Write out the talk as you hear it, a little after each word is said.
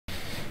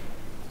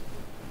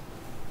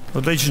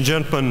Well, ladies and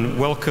gentlemen,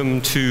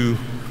 welcome to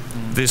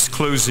this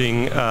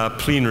closing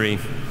plenary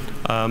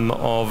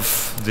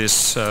of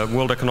this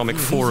World Economic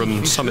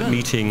Forum summit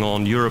meeting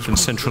on Europe and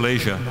Central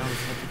Asia.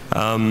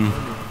 I'm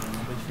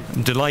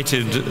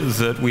delighted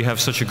that we have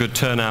such a good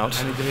turnout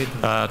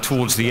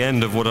towards the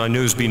end of what I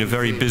know has been a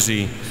very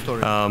busy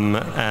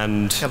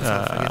and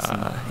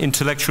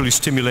intellectually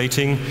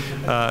stimulating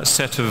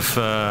set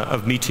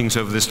of meetings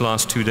over this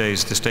last 2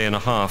 days, this day and a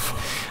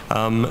half.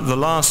 The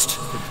last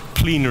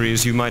plenary,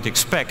 as you might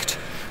expect,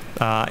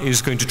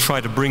 is going to try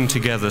to bring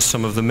together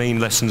some of the main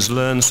lessons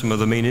learned, some of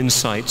the main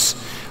insights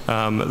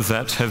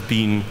that have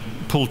been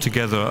pulled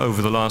together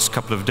over the last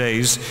couple of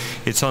days.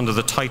 It's under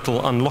the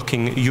title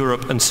Unlocking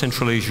Europe and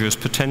Central Asia's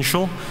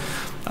Potential.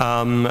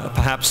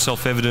 Perhaps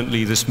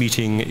self-evidently this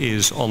meeting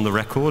is on the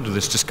record,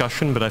 this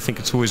discussion, but I think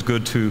it's always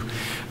good to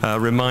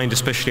remind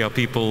especially our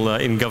people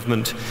in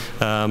government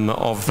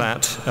of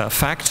that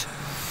fact.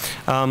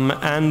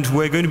 And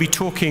we're going to be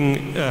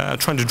talking,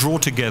 trying to draw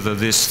together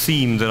this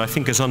theme that I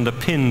think has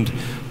underpinned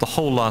the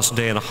whole last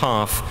day and a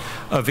half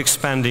of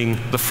expanding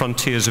the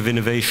frontiers of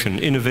innovation.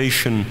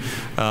 Innovation,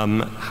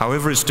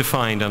 however it's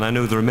defined, and I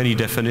know there are many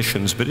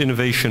definitions, but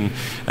innovation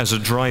as a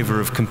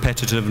driver of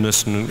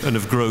competitiveness and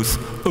of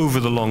growth over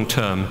the long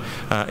term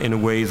in a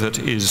way that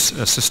is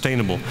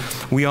sustainable.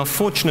 We are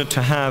fortunate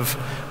to have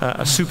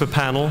a super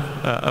panel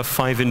of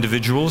 5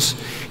 individuals,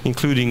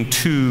 including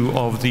 2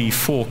 of the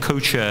 4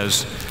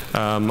 co-chairs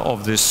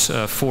of this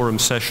forum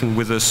session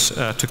with us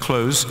to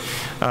close.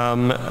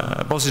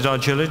 Bozidar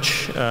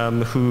Djelic,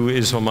 who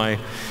is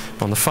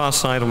on the far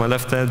side, on my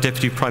left there,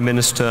 Deputy Prime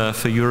Minister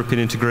for European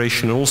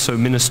Integration and also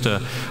Minister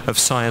of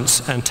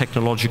Science and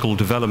Technological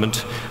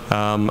Development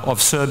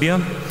of Serbia.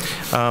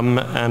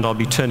 And I'll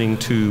be turning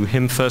to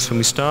him first when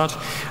we start.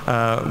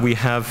 We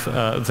have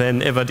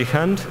then Eva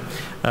Dichand,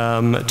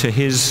 to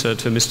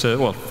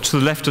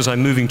the left as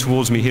I'm moving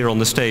towards me here on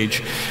the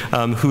stage,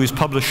 who is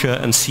publisher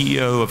and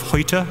CEO of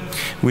Heute,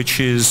 which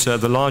is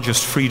the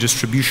largest free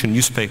distribution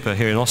newspaper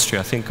here in Austria.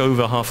 I think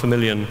over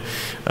 500,000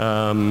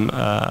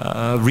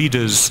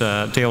 readers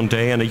day on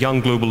day, and a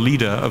young global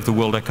leader of the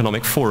World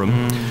Economic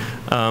Forum.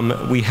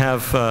 We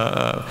have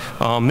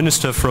our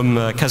minister from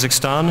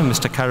Kazakhstan,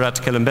 Mr.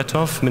 Kairat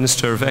Kelimbetov,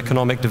 Minister of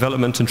Economic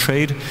Development and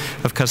Trade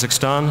of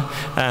Kazakhstan,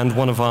 and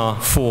one of our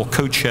 4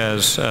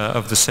 co-chairs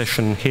of the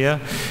session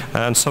here,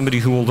 and somebody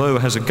who, although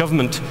has a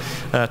government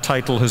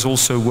title, has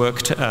also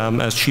worked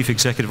as Chief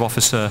Executive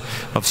Officer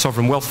of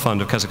Sovereign Wealth Fund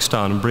of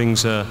Kazakhstan, and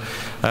brings a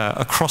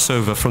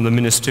crossover from the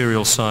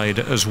ministerial side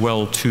as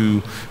well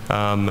to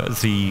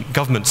the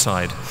government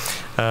side.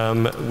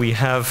 We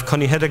have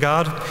Connie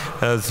Hedegaard,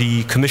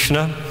 the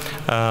Commissioner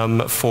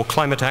for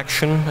Climate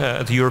Action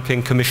at the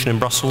European Commission in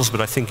Brussels,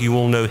 but I think you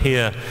all know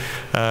here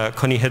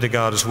Connie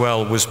Hedegaard as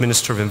well was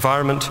Minister of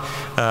Environment,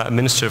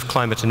 Minister of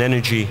Climate and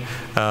Energy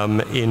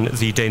in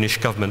the Danish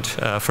government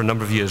for a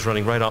number of years,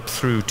 running right up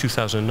through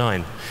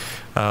 2009.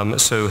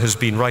 So has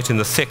been right in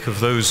the thick of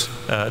those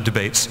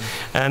debates.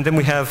 And then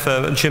we have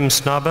Jim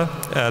Snabe,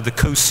 the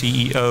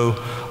co-CEO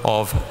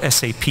of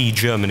SAP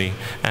Germany,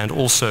 and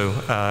also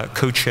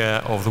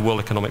co-chair of the World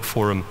Economic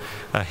Forum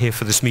here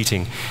for this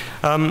meeting.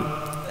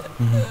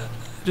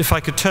 If I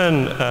could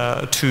turn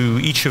to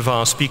each of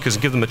our speakers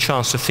and give them a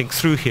chance to think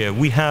through here.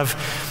 We have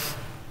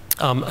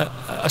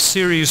a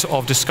series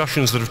of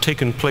discussions that have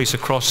taken place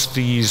across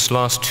these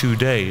last 2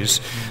 days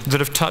that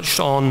have touched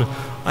on,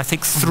 I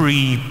think,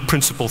 3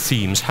 principal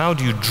themes. How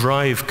do you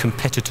drive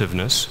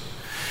competitiveness?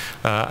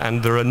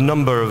 And there are a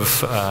number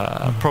of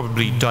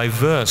probably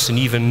diverse and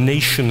even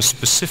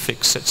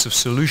nation-specific sets of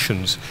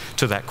solutions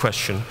to that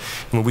question.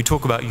 And when we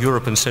talk about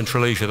Europe and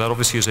Central Asia, that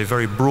obviously is a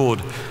very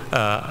broad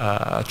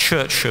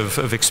church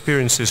of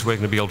experiences we're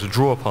going to be able to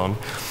draw upon.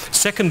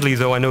 Secondly,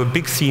 though, I know a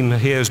big theme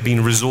here has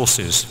been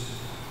resources.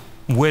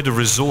 Where do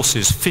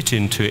resources fit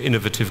into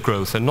innovative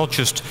growth? And not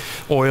just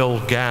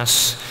oil,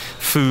 gas,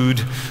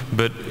 food,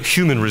 but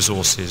human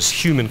resources,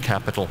 human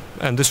capital.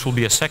 And this will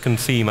be a second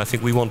theme I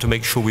think we want to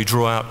make sure we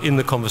draw out in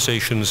the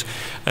conversations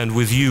and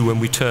with you when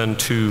we turn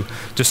to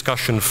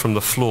discussion from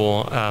the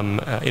floor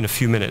in a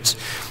few minutes.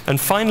 And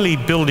finally,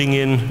 building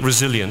in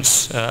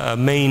resilience, a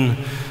main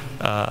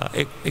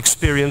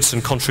experience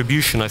and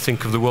contribution, I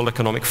think, of the World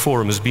Economic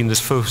Forum has been this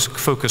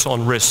focus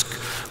on risk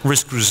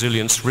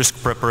resilience,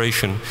 risk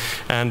preparation.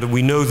 And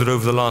we know that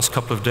over the last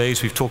couple of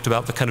days we've talked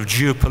about the kind of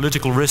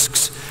geopolitical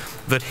risks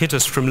that hit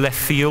us from left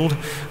field,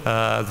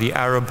 the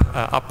Arab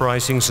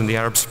uprisings and the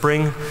Arab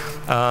Spring,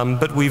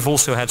 but we've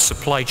also had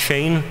supply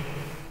chain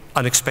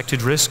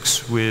unexpected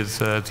risks with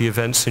the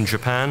events in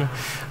Japan,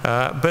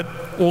 but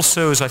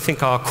also, as I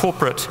think our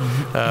corporate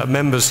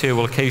members here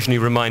will occasionally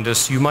remind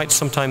us, you might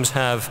sometimes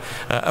have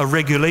a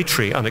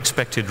regulatory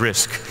unexpected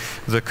risk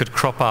that could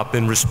crop up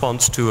in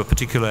response to a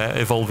particular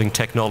evolving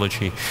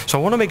technology. So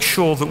I want to make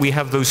sure that we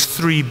have those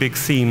 3 big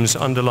themes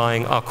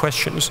underlying our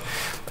questions.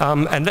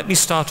 And let me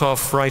start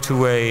off right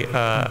away,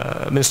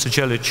 Minister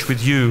Djelic,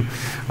 with you.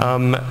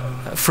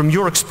 From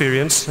your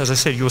experience, as I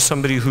said, you're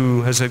somebody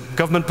who has a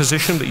government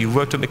position, but you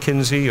worked at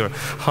McKinsey or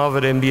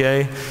Harvard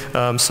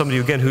MBA, somebody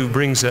again who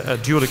brings a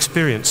dual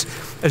experience.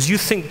 As you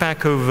think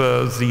back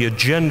over the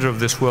agenda of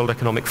this World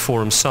Economic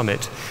Forum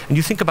summit, and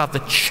you think about the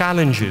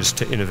challenges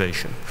to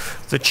innovation,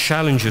 the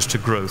challenges to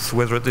growth,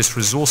 whether at this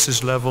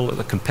resources level, at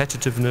the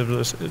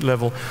competitiveness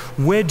level,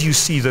 where do you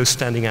see those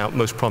standing out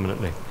most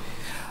prominently?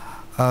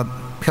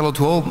 Hello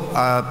to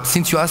all.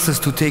 Since you asked us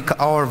to take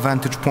our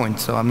vantage point,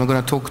 so I'm not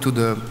going to talk to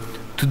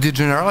the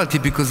generality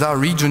because our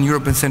region,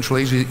 Europe and Central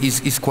Asia,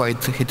 is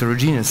quite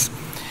heterogeneous.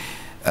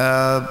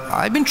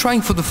 I've been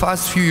trying for the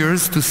past few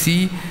years to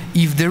see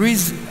if there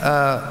is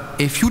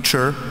a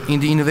future in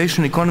the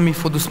innovation economy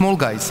for the small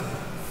guys.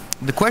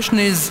 The question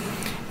is,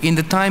 in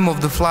the time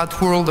of the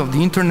flat world, of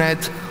the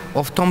internet,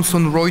 of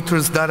Thomson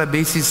Reuters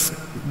databases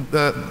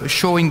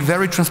showing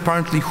very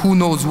transparently who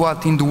knows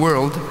what in the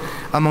world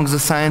amongst the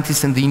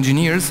scientists and the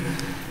engineers,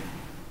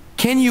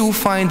 can you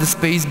find a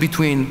space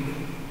between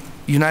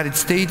United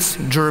States,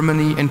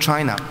 Germany and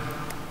China?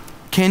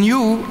 Can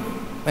you,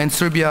 and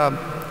Serbia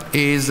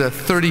is a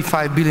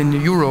 35 billion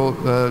euro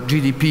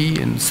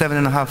GDP and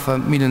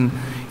 7.5 million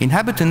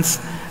inhabitants,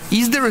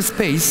 is there a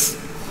space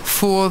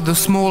for the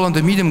small and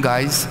the medium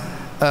guys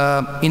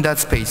in that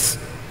space?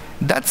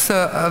 That's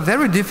a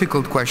very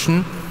difficult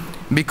question,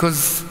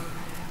 because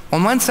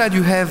on one side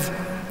you have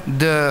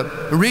the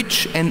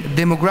rich and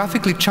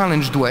demographically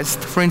challenged West.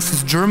 For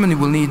instance, Germany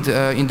will need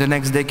in the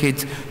next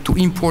decade to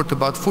import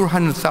about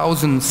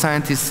 400,000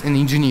 scientists and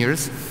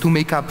engineers to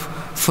make up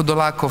for the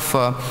lack of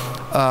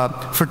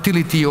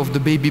fertility of the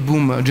baby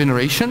boom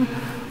generation.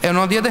 And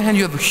on the other hand,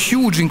 you have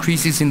huge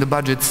increases in the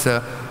budgets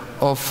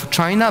of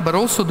China, but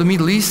also the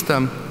Middle East.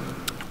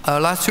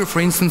 Last year, for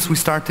instance, we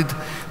started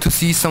to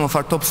see some of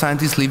our top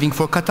scientists leaving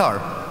for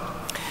Qatar.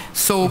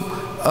 So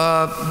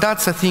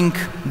that's, I think,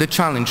 the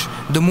challenge.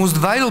 The most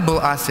valuable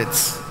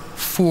assets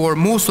for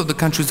most of the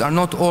countries are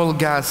not oil,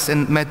 gas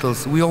and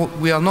metals.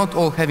 We are not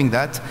all having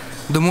that.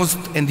 The most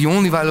and the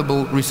only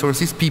valuable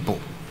resource is people.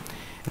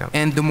 Yeah.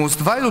 And the most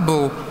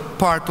valuable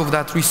part of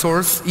that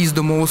resource is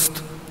the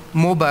most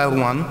mobile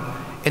one.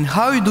 And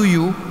how do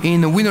you,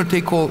 in a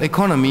winner-take-all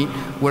economy,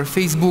 where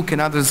Facebook and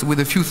others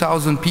with a few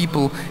thousand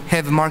people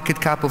have a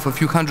market cap of a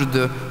few hundred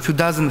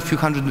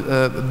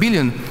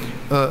billion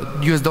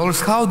US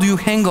dollars, how do you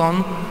hang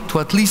on to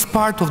at least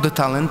part of the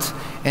talent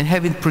and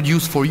have it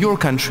produced for your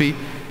country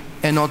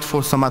and not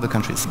for some other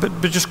countries?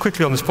 But just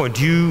quickly on this point,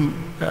 do you,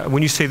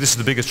 when you say this is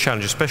the biggest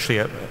challenge, especially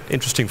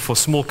interesting for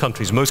small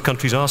countries, most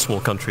countries are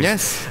small countries.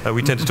 Yes.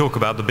 We tend to talk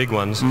about the big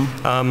ones.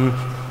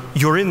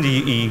 You're in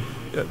the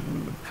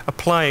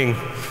applying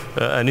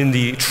and in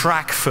the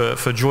track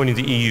for joining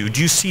the EU.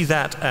 Do you see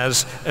that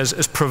as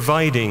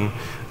providing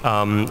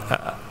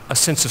a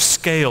sense of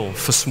scale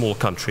for small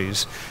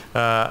countries,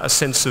 a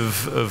sense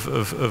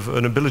of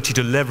an ability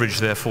to leverage,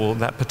 therefore,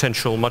 that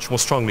potential much more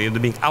strongly,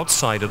 and being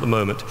outside at the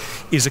moment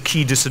is a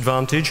key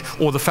disadvantage,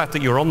 or the fact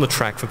that you're on the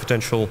track for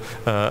potential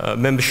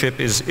membership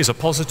is a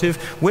positive?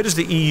 Where does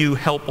the EU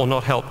help or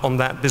not help on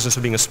that business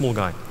of being a small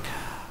guy?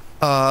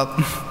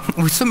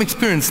 With some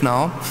experience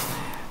now,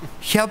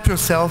 help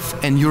yourself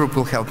and Europe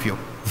will help you.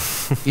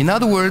 In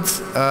other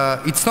words,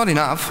 it's not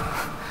enough.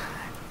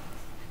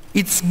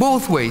 It's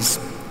both ways.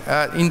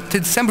 In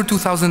December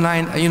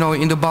 2009, you know,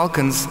 in the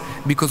Balkans,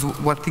 because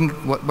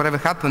whatever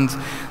happened,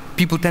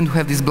 people tend to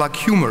have this black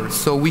humor.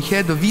 So we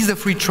had a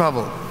visa-free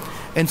travel.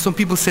 And some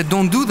people said,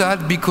 don't do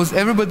that because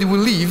everybody will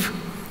leave.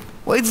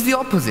 Well, it's the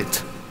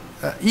opposite.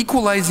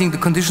 Equalizing the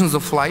conditions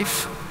of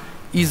life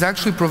is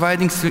actually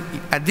providing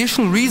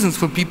additional reasons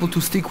for people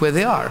to stick where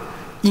they are,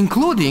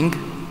 including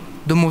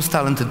the most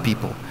talented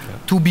people,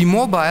 to be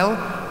mobile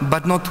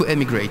but not to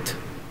emigrate.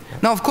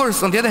 Now, of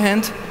course, on the other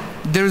hand,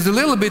 there is a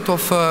little bit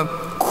of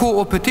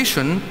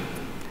co-opetition.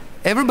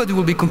 Everybody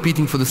will be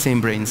competing for the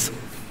same brains.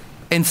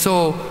 And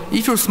so,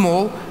 if you're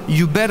small,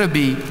 you better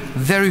be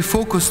very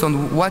focused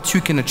on what you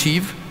can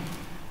achieve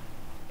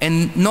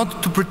and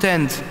not to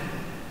pretend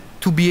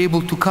to be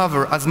able to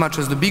cover as much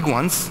as the big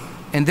ones.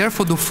 And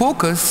therefore, the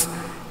focus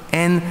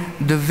and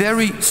the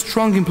very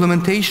strong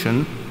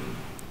implementation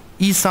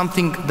is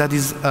something that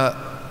is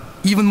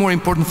even more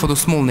important for the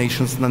small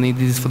nations than it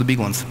is for the big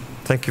ones.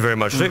 Thank you very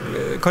much.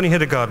 Connie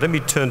Hedegaard, let me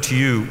turn to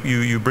you.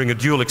 You bring a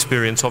dual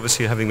experience,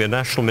 obviously having been a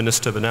national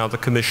minister, but now the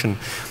Commission.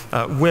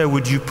 Where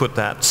would you put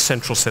that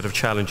central set of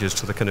challenges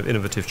to the kind of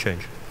innovative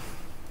change?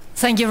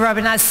 Thank you,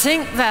 Robin. I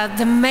think that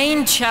the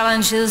main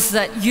challenge is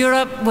that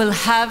Europe will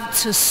have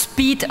to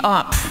speed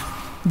up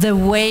the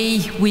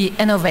way we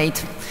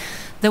innovate,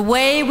 the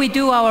way we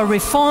do our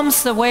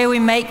reforms, the way we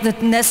make the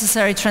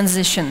necessary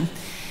transition.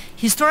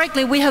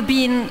 Historically, we have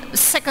been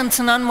second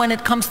to none when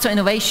it comes to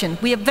innovation.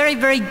 We are very,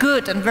 very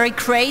good and very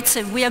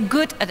creative. We are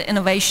good at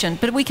innovation,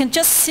 but we can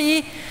just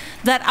see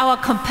that our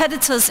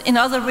competitors in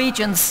other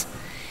regions,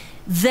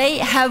 they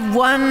have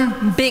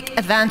one big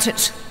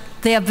advantage.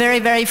 They are very,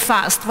 very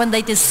fast. When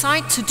they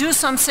decide to do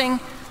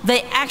something,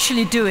 they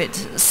actually do it.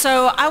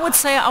 So I would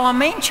say our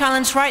main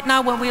challenge right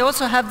now, when we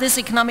also have this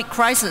economic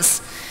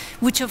crisis,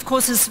 which of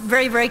course is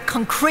very, very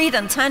concrete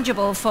and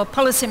tangible for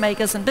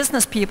policymakers and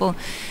business people.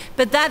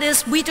 But that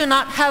is, we do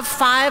not have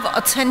 5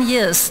 or 10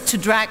 years to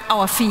drag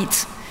our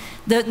feet.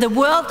 The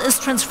world is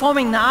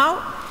transforming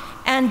now,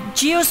 and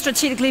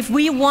geostrategically, if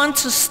we want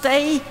to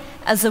stay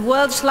as the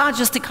world's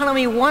largest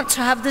economy, want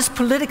to have this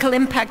political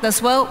impact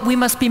as well, we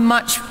must be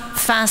much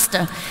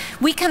faster.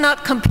 We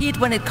cannot compete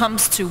when it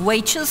comes to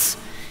wages,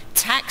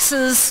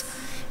 taxes,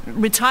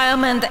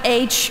 retirement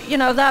age. You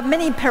know, there are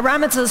many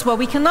parameters where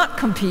we cannot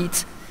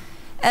compete.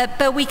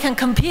 But we can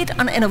compete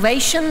on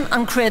innovation,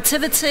 on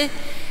creativity.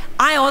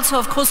 I also,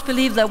 of course,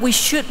 believe that we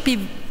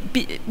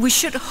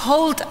should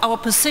hold our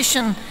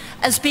position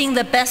as being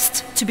the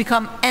best to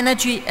become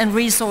energy and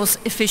resource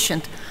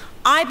efficient.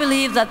 I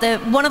believe that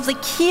one of the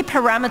key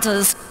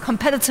parameters,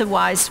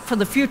 competitive-wise, for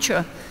the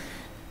future,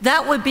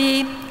 that would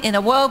be in a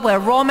world where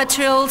raw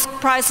materials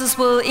prices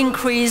will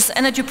increase,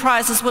 energy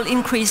prices will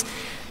increase,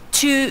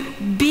 to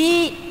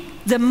be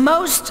the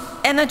most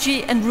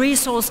energy and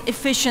resource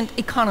efficient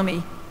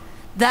economy.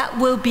 That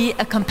will be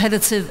a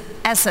competitive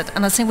asset,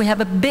 and I think we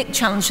have a big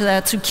challenge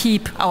there to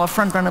keep our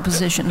front-runner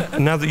position.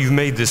 Now that you've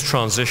made this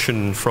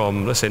transition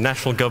from, let's say,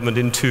 national government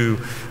into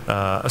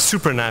a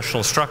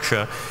supranational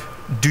structure,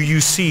 do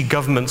you see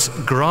governments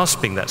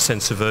grasping that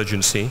sense of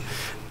urgency?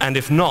 And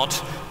if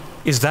not,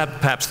 is that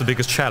perhaps the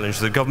biggest challenge?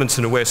 The governments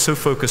in a way are so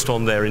focused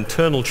on their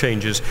internal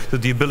changes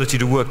that the ability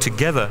to work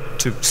together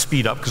to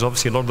speed up, because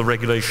obviously a lot of the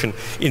regulation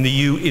in the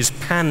EU is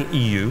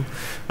pan-EU.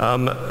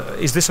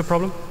 Is this a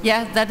problem?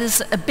 Yeah, that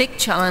is a big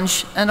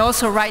challenge. And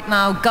also right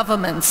now,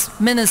 governments,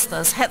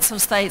 ministers, heads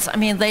of states, I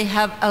mean, they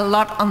have a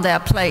lot on their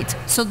plate.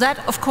 So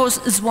that, of course,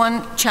 is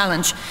one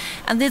challenge.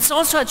 And it's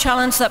also a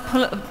challenge that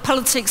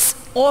politics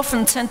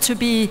often tend to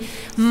be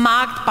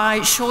marked by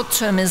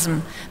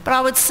short-termism. But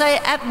I would say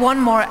add one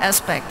more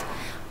aspect.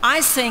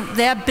 I think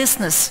their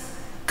business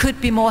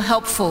could be more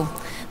helpful.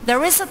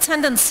 There is a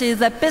tendency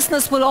that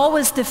business will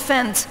always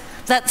defend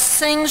that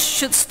things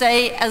should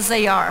stay as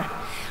they are.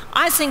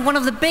 I think one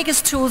of the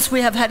biggest tools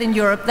we have had in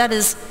Europe, that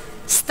is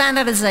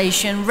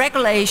standardization,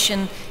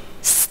 regulation,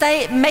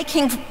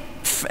 making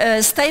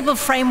stable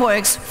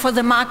frameworks for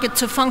the market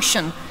to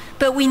function.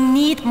 But we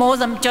need more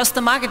than just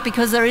the market,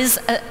 because there is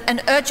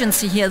an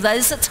urgency here. There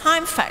is a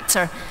time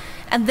factor.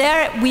 And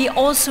there we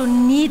also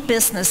need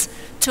business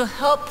to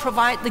help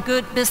provide the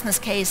good business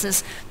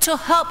cases, to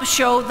help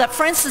show that,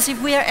 for instance,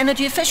 if we are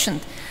energy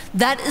efficient,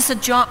 that is a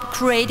job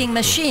creating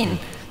machine.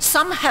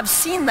 Some have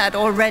seen that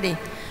already.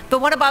 But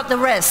what about the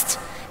rest?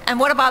 And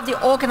what about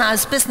the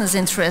organized business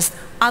interest?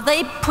 Are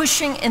they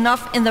pushing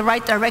enough in the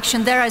right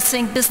direction? There I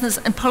think business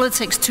and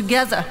politics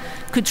together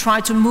could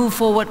try to move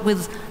forward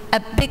with a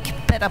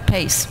better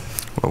pace.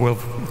 Well,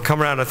 we'll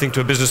come around, I think,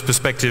 to a business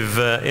perspective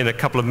in a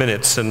couple of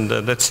minutes, and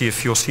let's see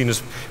if you're seen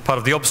as part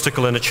of the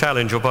obstacle and a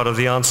challenge or part of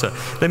the answer.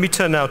 Let me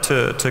turn now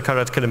to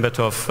Kairat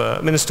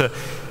Kelimbetov. Minister,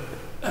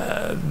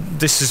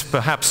 this is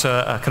perhaps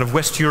a kind of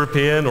West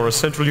European or a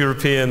Central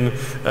European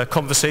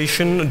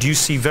conversation. Do you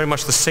see very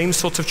much the same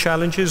sorts of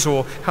challenges,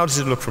 or how does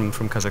it look from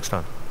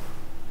Kazakhstan?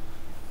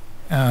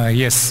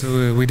 Yes,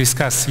 we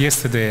discussed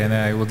yesterday, and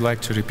I would like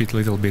to repeat a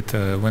little bit.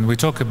 When we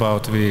talk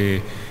about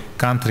the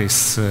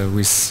countries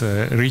with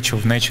rich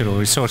of natural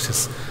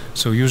resources,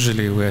 so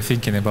usually we are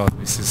thinking about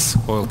this is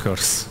oil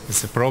curse.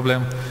 It's a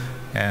problem,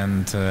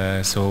 and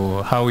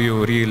so how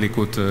you really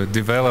could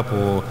develop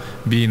or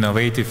be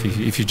innovative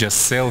if you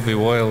just sell the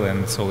oil,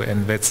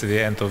 and that's the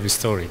end of the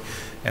story.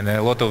 And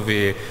a lot of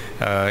the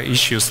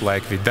issues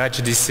like the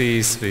Dutch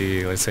disease,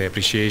 the, let's say,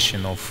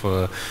 appreciation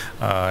of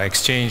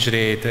exchange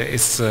rate,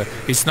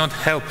 it's not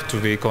help to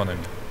the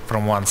economy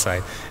from one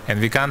side.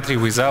 And the country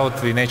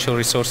without the natural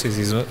resources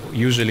is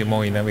usually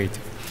more innovative.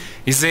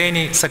 Is there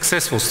any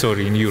successful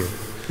story in Europe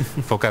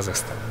for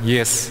Kazakhstan?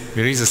 Yes,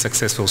 there is a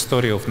successful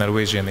story of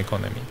Norwegian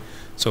economy.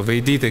 So they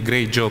did a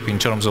great job in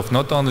terms of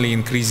not only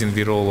increasing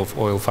the role of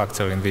oil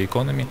factor in the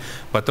economy,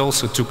 but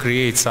also to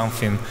create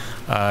something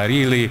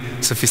really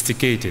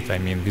sophisticated. I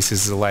mean, this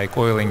is like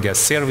oil and gas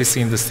service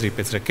industry,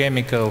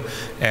 petrochemical,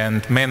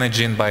 and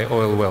managing by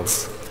oil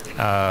wells.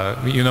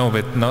 You know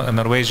that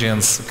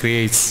Norwegians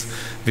creates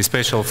the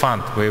special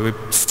fund where we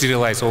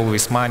sterilize all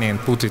this money and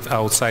put it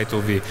outside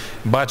of the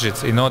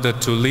budget in order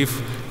to live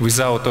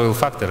without oil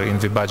factor in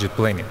the budget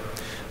planning.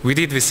 We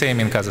did the same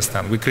in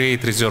Kazakhstan. We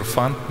create reserve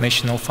fund,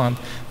 national fund.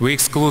 We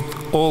exclude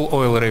all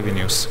oil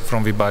revenues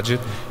from the budget.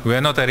 We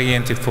are not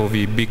oriented for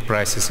the big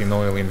prices in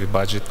oil in the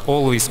budget.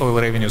 All these oil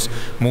revenues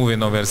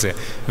moving over there.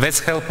 That's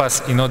help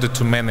us in order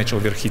to manage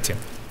overheating.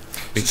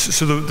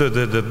 So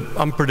the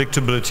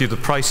unpredictability of the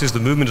prices, the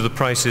movement of the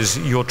prices,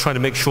 you're trying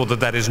to make sure that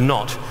that is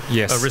not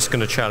a risk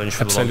and a challenge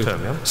for the long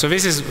term. Yeah? So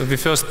this is the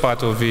first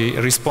part of the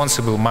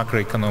responsible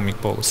macroeconomic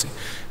policy.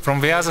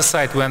 From the other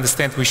side, we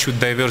understand we should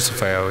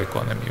diversify our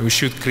economy. We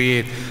should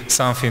create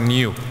something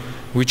new,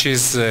 which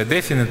is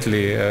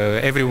definitely,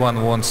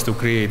 everyone wants to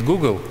create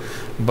Google,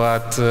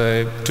 but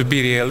to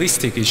be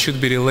realistic, it should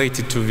be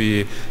related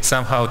to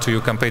somehow to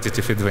your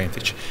competitive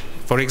advantage.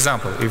 For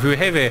example, if we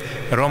have a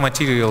raw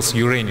materials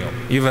uranium,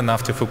 even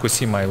after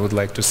Fukushima, I would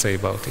like to say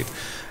about it,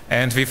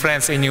 And we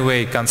France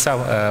anyway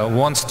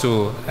wants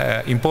to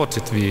import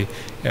the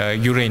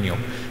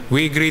uranium.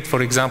 We agreed,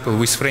 for example,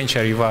 with French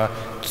Arriva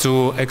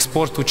to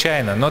export to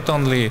China not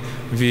only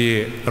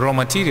the raw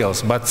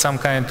materials, but some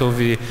kind of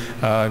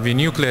the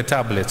nuclear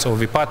tablets or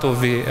the part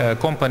of the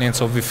components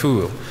of the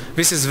fuel.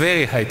 This is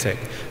very high tech.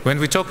 When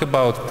we talk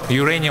about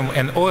uranium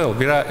and oil,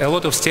 there are a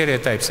lot of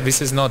stereotypes.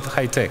 This is not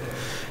high tech.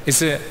 It's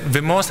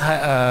the most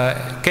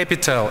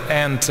capital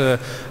and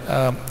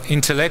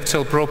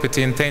intellectual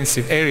property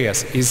intensive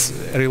areas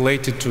is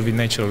related to the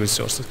natural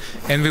resources.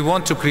 And we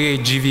want to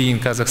create GV in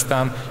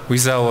Kazakhstan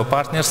with our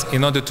partners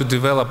in order to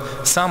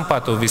develop some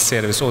part of this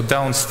service or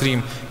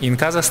downstream in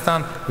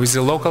Kazakhstan with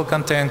the local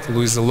content,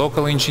 with the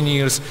local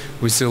engineers,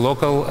 with the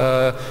local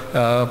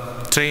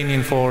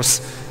training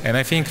force. And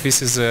I think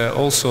this is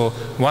also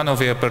one of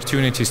the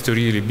opportunities to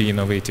really be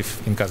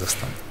innovative in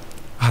Kazakhstan.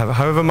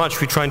 However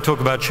much we try and talk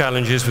about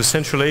challenges with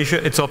Central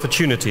Asia, it's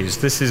opportunities.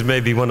 This is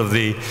maybe one of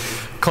the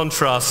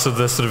contrasts of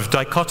the sort of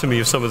dichotomy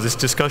of some of this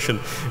discussion.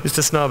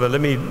 Mr. Snabe, let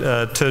me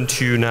turn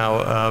to you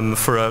now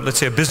for, let's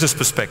say, a business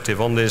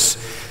perspective on this.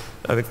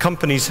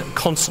 Companies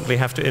constantly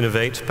have to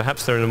innovate.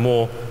 Perhaps they're in a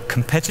more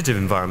competitive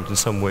environment in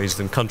some ways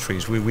than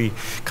countries.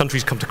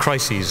 Countries come to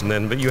crises,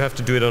 but you have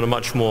to do it on a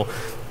much more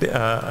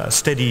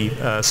steady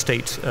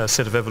state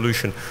set of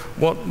evolution.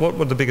 What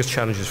were the biggest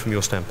challenges from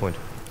your standpoint?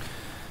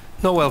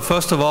 No, well,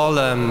 first of all,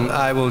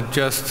 I will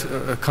just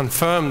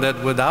confirm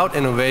that without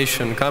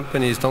innovation,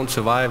 companies don't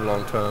survive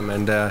long term.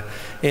 And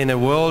in a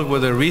world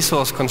with a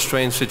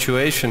resource-constrained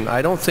situation,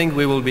 I don't think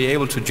we will be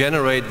able to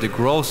generate the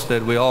growth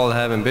that we all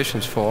have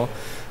ambitions for,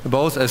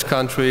 both as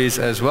countries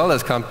as well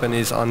as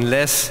companies,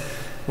 unless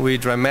we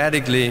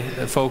dramatically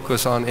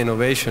focus on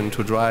innovation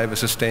to drive a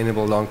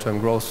sustainable long-term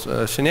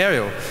growth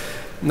scenario.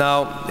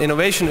 Now,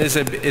 innovation is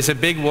a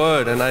big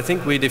word, and I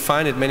think we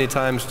define it many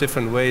times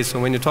different ways. So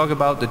when you talk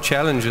about the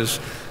challenges,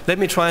 let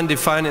me try and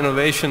define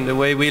innovation the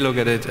way we look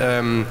at it.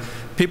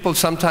 People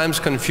sometimes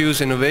confuse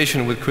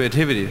innovation with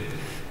creativity,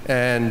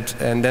 and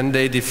then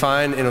they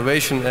define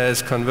innovation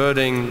as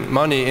converting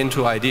money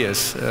into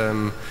ideas.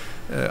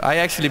 I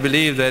actually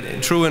believe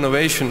that true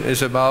innovation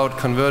is about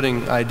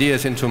converting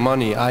ideas into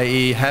money,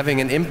 i.e.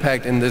 having an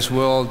impact in this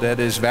world that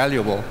is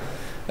valuable.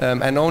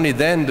 And only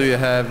then do you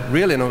have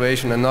real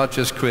innovation and not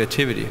just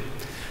creativity.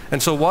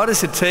 And so what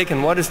does it take,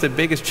 and what is the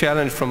biggest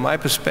challenge from my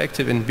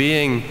perspective in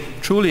being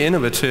truly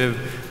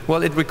innovative?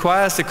 Well, it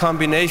requires the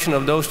combination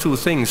of those two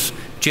things,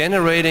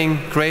 generating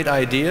great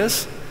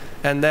ideas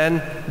and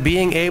then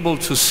being able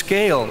to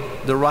scale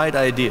the right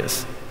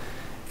ideas.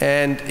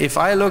 And if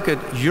I look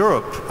at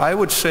Europe, I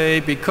would say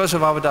because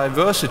of our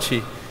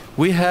diversity,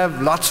 we have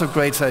lots of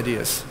great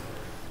ideas,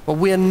 but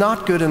we are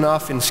not good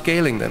enough in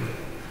scaling them.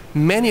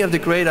 Many of the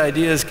great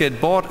ideas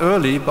get bought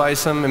early by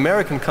some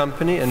American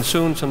company and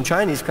soon some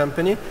Chinese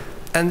company,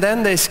 and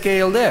then they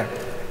scale there.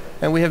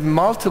 And we have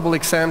multiple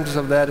examples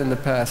of that in the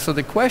past. So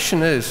the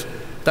question is,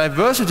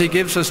 diversity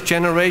gives us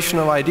generation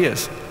of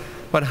ideas,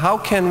 but how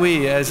can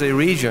we as a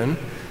region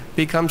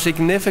become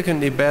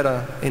significantly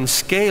better in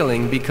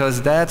scaling,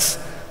 because that's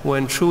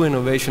when true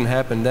innovation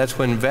happens. That's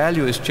when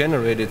value is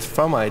generated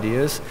from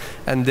ideas,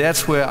 and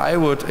that's where I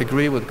would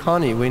agree with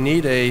Connie. We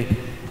need a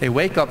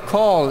wake-up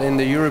call in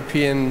the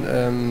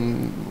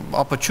European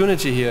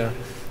opportunity here.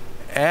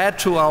 Add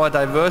to our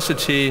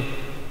diversity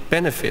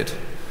benefit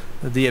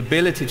the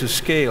ability to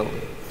scale,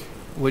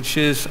 which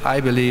is,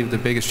 I believe, the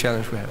biggest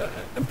challenge we have.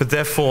 But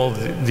therefore,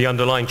 the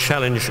underlying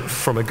challenge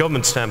from a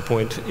government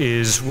standpoint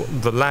is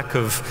the lack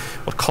of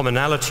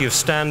commonality of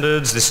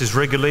standards. This is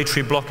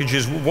regulatory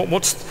blockages.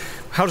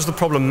 How does the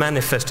problem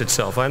manifest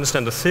itself? I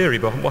understand the theory,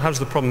 but how does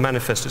the problem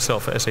manifest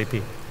itself for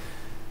SAP?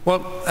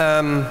 Well,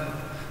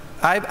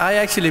 I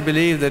actually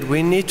believe that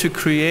we need to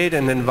create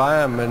an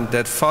environment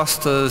that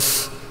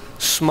fosters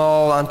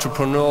small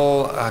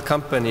entrepreneurial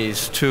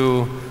companies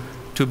to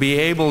be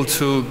able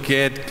to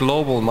get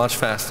global much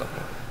faster.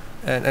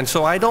 And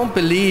so I don't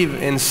believe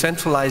in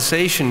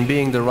centralization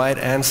being the right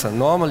answer.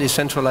 Normally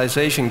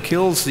centralization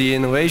kills the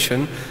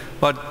innovation,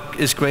 but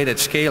is great at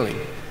scaling.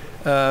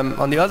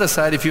 On the other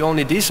side, if you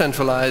only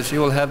decentralize, you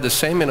will have the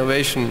same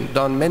innovation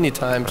done many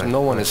times and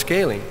no one is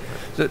scaling.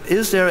 So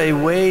is there a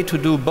way to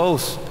do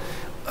both?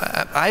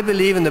 I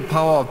believe in the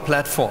power of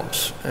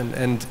platforms,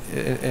 and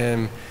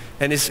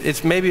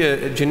it's maybe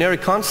a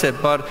generic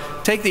concept,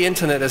 but take the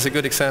internet as a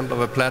good example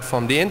of a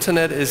platform. The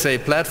internet is a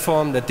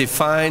platform that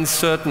defines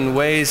certain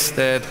ways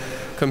that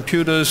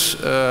computers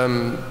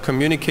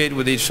communicate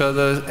with each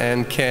other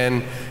and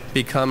can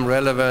become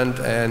relevant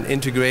and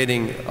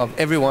integrating of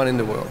everyone in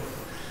the world.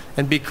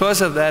 And because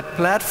of that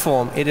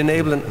platform, it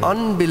enabled an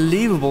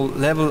unbelievable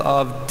level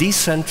of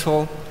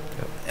decentral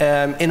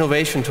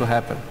innovation to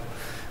happen.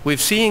 We're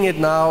seeing it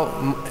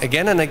now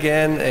again and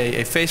again,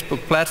 a Facebook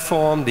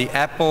platform, the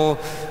Apple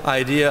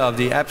idea of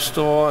the App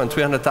Store and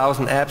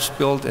 300,000 apps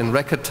built in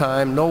record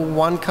time. No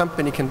one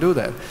company can do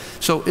that.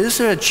 So is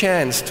there a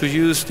chance to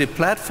use the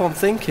platform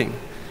thinking,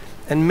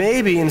 and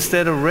maybe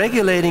instead of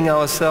regulating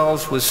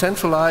ourselves with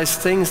centralized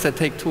things that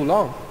take too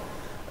long,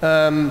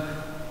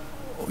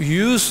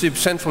 use the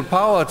central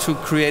power to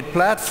create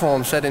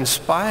platforms that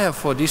inspire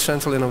for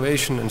decentral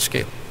innovation and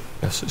scale.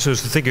 Yes, so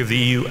to think of the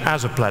EU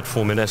as a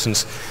platform in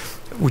essence,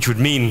 which would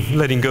mean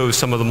letting go of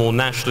some of the more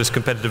nationalist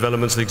competitive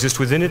elements that exist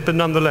within it, but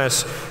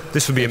nonetheless,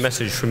 this would be a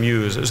message from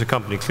you as a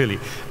company, clearly.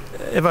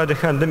 Eva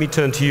Dichand, let me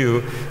turn to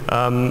you.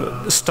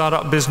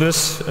 Startup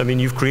business, I mean,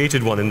 you've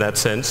created one in that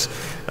sense.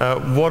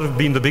 What have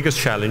been the biggest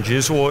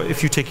challenges, or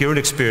if you take your own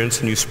experience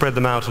and you spread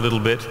them out a little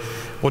bit,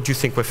 what do you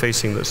think we're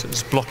facing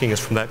that's blocking us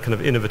from that kind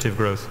of innovative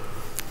growth?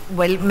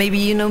 Well, maybe,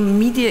 you know,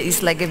 media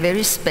is like a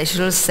very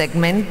special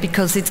segment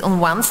because it's on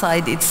one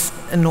side it's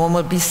a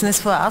normal business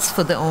for us,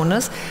 for the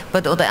owners,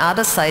 but on the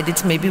other side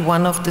it's maybe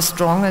one of the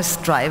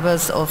strongest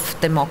drivers of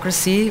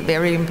democracy,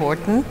 very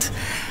important.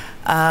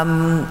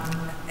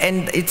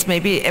 And it's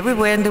maybe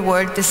everywhere in the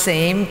world the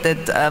same,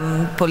 that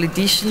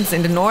politicians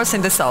in the north,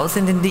 in the south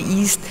and in the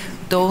east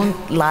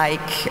don't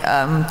like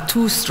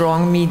too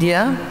strong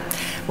media,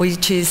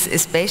 which is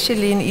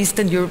especially in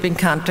Eastern European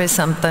countries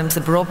sometimes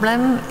a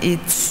problem.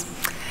 It's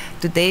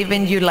today,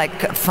 when you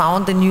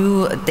found a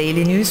new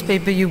daily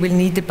newspaper, you will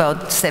need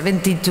about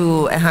 70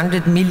 to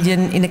 100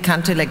 million in a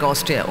country like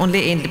Austria,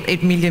 only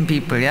 8 million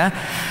people, yeah?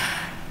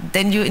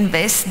 Then you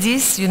invest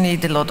this, you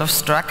need a lot of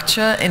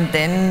structure, and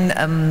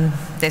then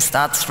they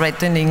start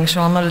threatening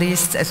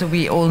journalists. As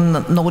we all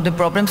know the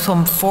problems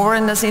from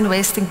foreigners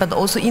investing, but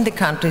also in the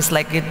countries,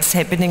 like it's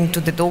happening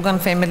to the Dogan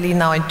family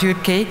now in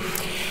Turkey.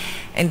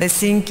 And I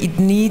think it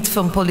needs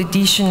from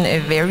politicians a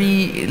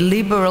very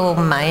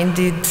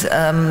liberal-minded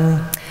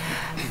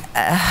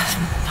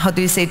how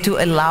do you say, to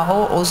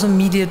allow also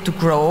media to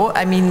grow,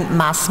 I mean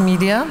mass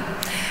media.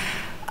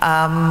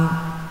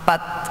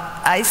 But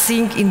I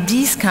think in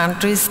these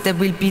countries there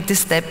will be the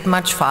step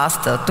much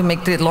faster. To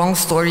make the long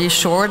story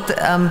short,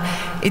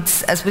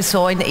 it's, as we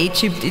saw in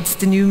Egypt, it's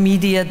the new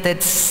media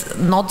that's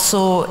not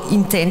so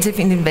intensive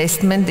in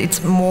investment,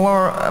 it's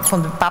more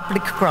from the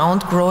public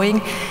ground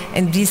growing,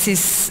 and this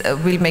is,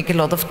 will make a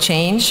lot of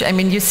change. I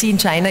mean, you see in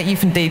China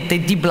even they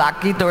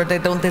deblock it, or they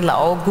don't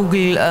allow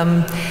Google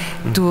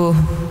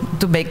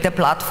to make their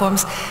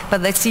platforms,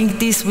 but I think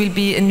this will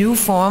be a new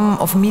form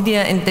of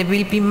media, and they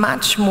will be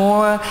much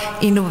more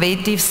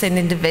innovative than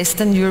in the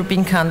Western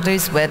European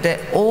countries, where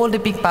all the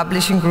big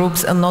publishing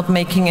groups are not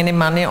making any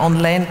money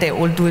online, they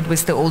all do it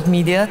with the old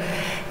media.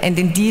 And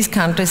in these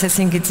countries I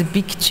think it's a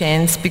big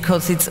chance,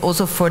 because it's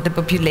also for the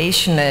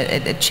population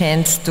a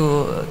chance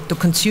to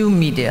consume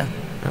media.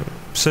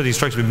 Certainly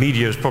strikes me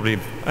media is probably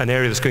an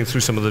area that's going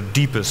through some of the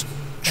deepest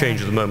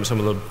change at the moment, some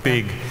of the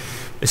big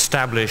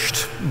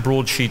established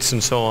broadsheets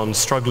and so on,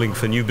 struggling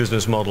for new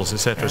business models,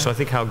 etc. So I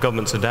think how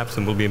governments adapt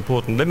them will be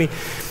important. Let me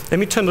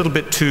turn a little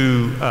bit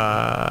to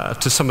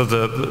some of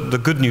the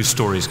good news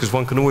stories, because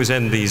one can always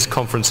end these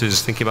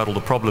conferences thinking about all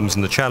the problems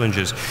and the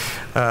challenges.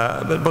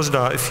 But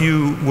Bozidar, if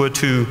you were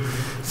to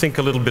think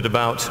a little bit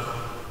about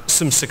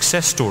some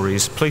success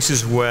stories,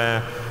 places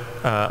where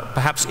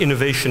perhaps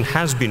innovation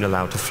has been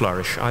allowed to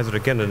flourish, either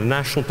again in a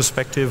national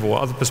perspective or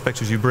other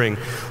perspectives you bring,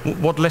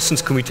 what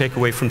lessons can we take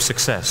away from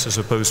success as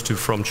opposed to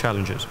from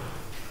challenges?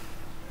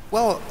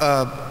 Well,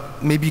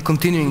 maybe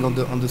continuing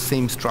on the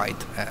same stride.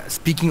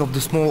 Speaking of the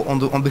small,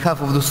 on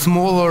behalf of the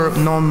smaller,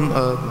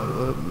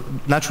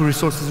 non-natural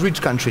resources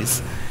rich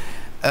countries.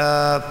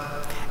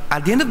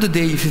 At the end of the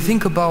day, if you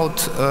think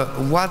about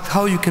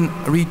how you can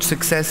reach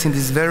success in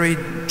this very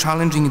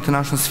challenging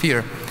international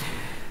sphere,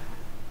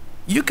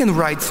 you can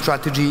write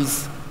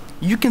strategies,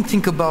 you can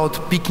think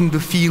about picking the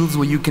fields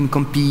where you can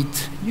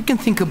compete, you can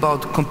think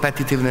about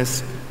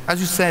competitiveness. As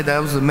you said, I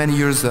was many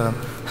years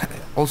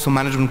also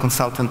management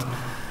consultant.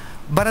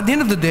 But at the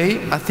end of the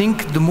day, I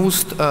think the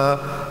most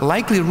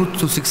likely route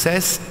to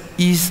success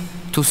is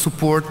to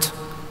support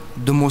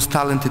the most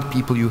talented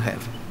people you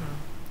have.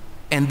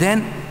 And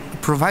then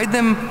provide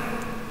them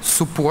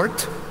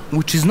support,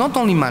 which is not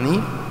only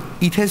money,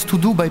 it has to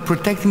do by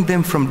protecting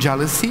them from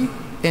jealousy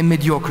and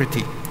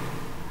mediocrity.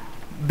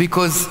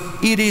 Because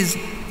it is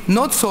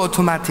not so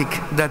automatic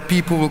that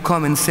people will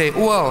come and say,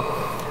 well,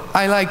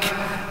 I like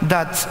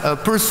that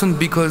person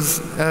because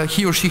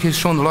he or she has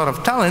shown a lot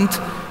of talent.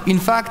 In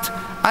fact,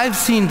 I've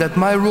seen that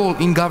my role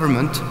in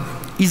government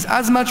is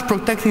as much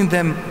protecting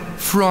them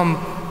from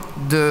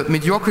the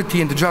mediocrity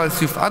and the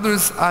jealousy of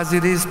others as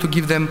it is to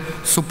give them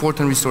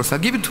support and resources. I'll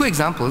give you two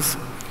examples.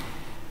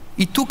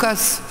 It took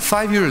us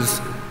 5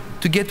 years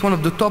to get one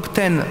of the top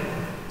 10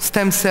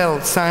 stem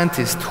cell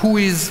scientist, who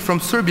is from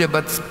Serbia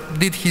but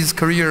did his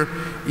career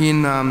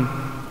in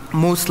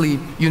mostly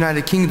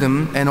United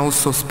Kingdom and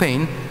also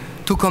Spain,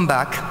 to come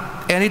back.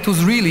 And it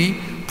was really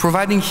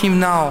providing him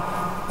now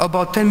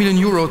about 10 million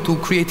euro to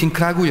create in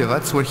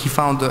Kragujevac, where he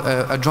found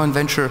a joint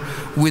venture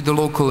with the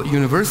local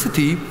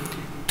university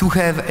to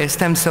have a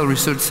stem cell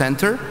research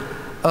center,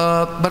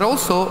 but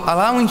also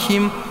allowing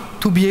him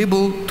to be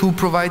able to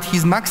provide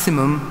his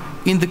maximum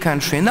in the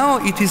country. And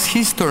now it is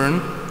his turn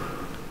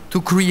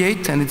to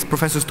create, and it's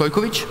Professor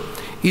Stojkovic,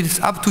 it is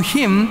up to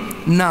him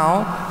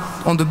now,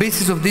 on the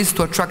basis of this,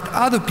 to attract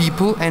other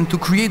people and to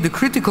create the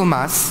critical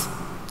mass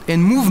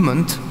and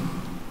movement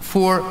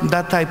for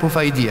that type of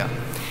idea.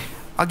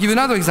 I'll give you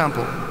another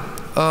example.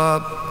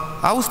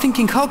 I was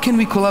thinking, how can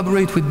we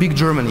collaborate with big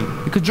Germany?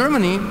 Because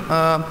Germany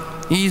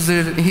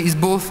is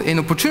both an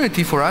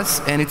opportunity for us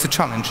and it's a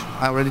challenge.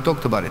 I already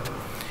talked about it.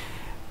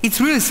 It's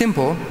really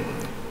simple.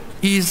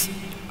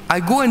 I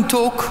go and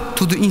talk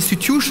to the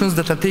institutions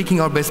that are taking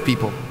our best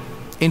people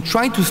and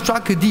try to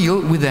strike a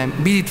deal with them,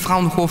 be it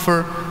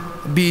Fraunhofer,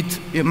 be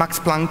it Max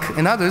Planck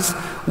and others.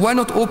 Why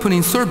not open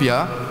in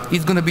Serbia?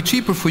 It's going to be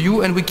cheaper for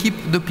you and we keep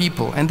the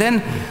people. And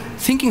then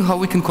thinking how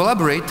we can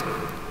collaborate,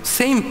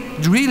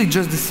 really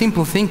just the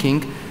simple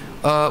thinking.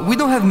 We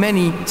don't have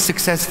many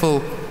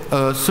successful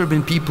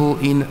Serbian people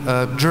in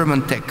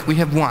German tech. We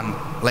have one,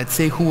 let's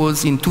say, who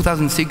was in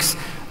 2006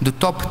 the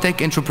top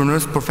tech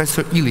entrepreneurs,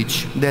 Professor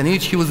Ilic. Then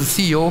Ilic, he was the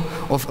CEO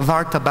of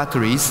Varta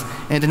Batteries,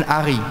 and then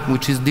ARI,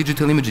 which is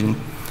digital imaging.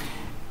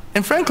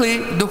 And frankly,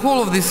 the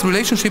whole of this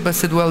relationship, I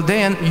said, well,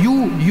 Dan,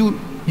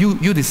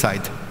 you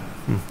decide.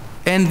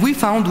 And we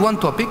found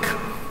one topic,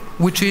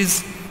 which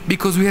is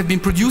because we have been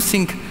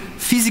producing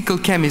physical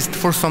chemists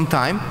for some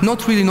time,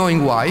 not really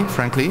knowing why,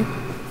 frankly,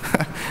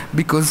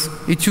 because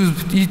it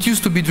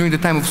used to be during the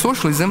time of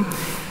socialism.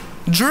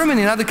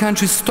 Germany and other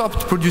countries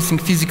stopped producing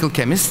physical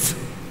chemists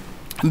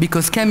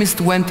because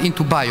chemists went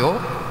into bio,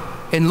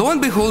 and lo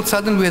and behold,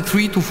 suddenly we had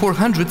 300 to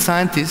 400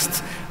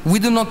 scientists. We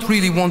do not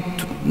really want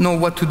to know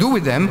what to do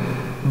with them,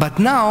 but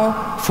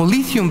now for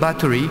lithium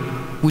battery,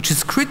 which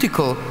is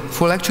critical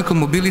for electrical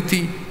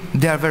mobility,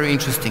 they are very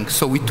interesting.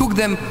 So we took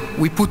them,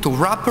 we put a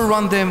wrapper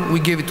around them, we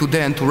gave it to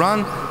Dan to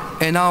run,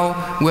 and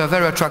now we are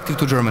very attractive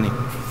to Germany.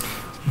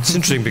 It's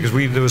interesting because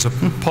there was a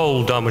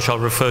poll done, which I'll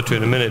refer to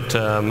in a minute,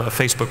 a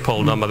Facebook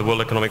poll done by the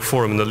World Economic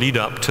Forum in the lead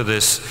up to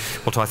this,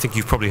 well, I think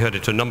you've probably heard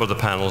it to a number of the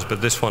panels,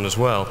 but this one as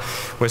well,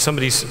 where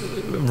somebody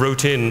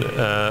wrote in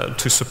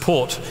to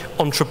support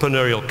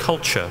entrepreneurial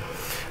culture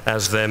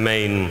as their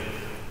main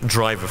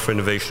driver for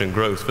innovation and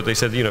growth. But they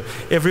said, you know,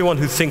 everyone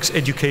who thinks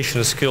education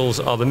and skills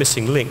are the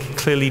missing link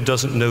clearly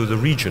doesn't know the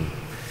region.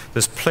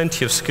 There's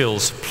plenty of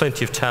skills,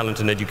 plenty of talent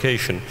in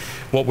education.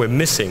 What we're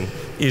missing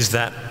is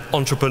that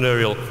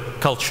entrepreneurial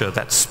culture,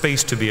 that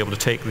space to be able to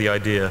take the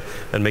idea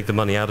and make the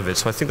money out of it.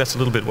 So I think that's a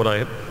little bit what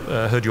I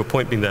heard your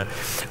point being there.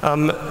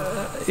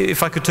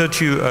 If I could turn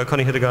to you,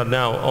 Connie Hedegaard,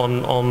 now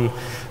on,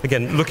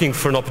 again, looking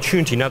for an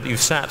opportunity, now that you've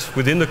sat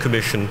within the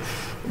Commission,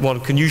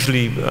 one can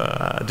usually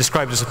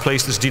describe it as a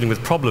place that's dealing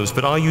with problems,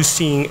 but are you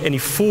seeing any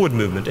forward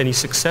movement, any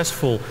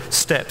successful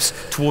steps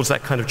towards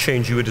that kind of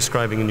change you were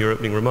describing in your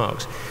opening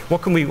remarks?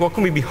 What can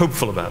we be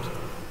hopeful about?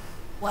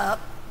 Well,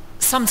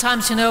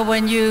 sometimes, you know,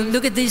 when you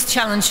look at these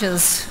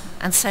challenges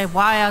and say,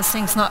 why are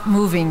things not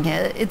moving?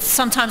 It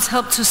sometimes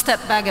helps to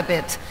step back a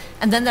bit.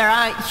 And then there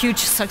are huge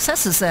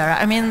successes there.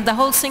 I mean, the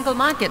whole single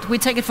market, we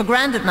take it for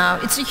granted now.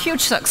 It's a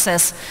huge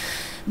success.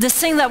 This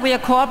thing that we are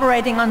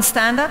cooperating on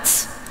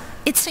standards,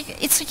 it's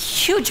a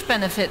huge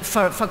benefit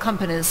for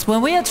companies.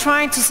 When we are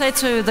trying to say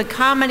to the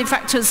car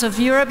manufacturers of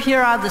Europe,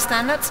 here are the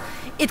standards,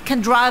 it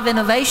can drive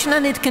innovation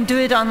and it can do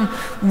it on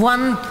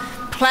one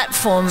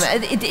platform.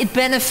 It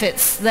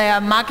benefits. Their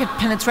market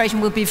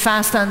penetration will be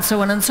faster and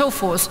so on and so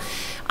forth.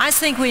 I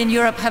think we in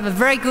Europe have a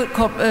very good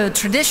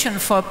tradition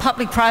for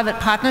public-private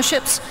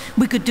partnerships.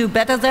 We could do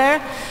better there,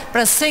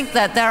 but I think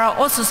that there are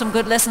also some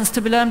good lessons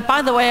to be learned.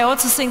 By the way, I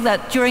also think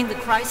that during the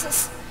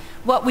crisis,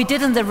 what we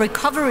did in the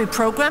recovery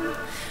program,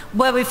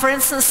 where we, for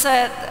instance,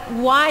 said,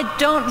 why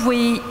don't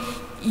we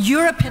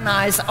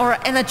Europeanize our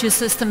energy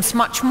systems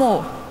much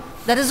more?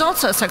 That is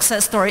also a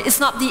success story. It's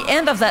not the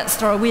end of that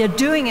story. We are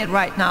doing it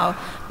right now.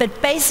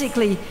 But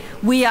basically,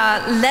 we are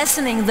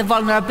lessening the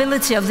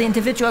vulnerability of the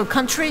individual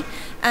country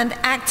and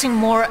acting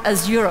more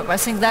as Europe. I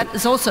think that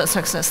is also a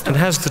success story. And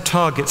has the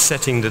target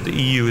setting that the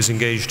EU is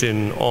engaged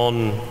in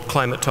on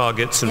climate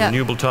targets and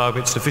renewable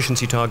targets,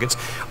 efficiency targets,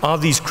 are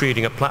these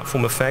creating a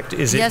platform effect?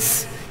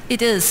 Yes,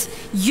 it is.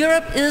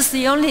 Europe is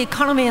the only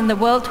economy in the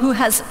world who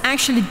has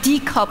actually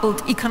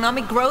decoupled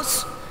economic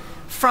growth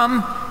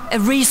from a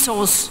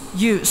resource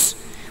use.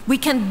 We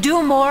can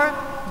do more,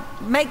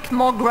 make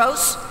more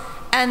growth,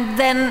 and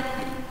then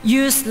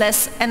use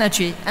less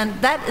energy. And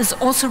that is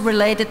also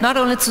related not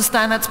only to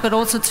standards, but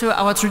also to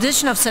our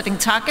tradition of setting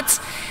targets.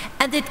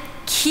 And it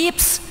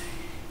keeps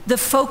the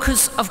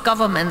focus of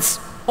governments.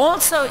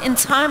 Also in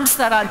times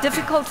that are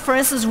difficult, for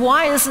instance,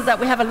 why is it that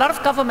we have a lot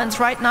of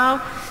governments right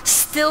now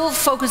still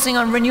focusing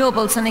on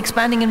renewables and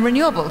expanding in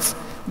renewables?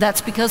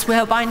 That's because we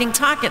have binding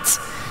targets.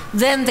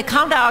 Then the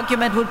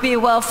counter-argument would be,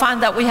 well, fine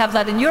that we have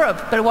that in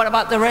Europe, but what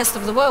about the rest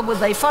of the world? Would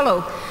they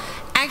follow?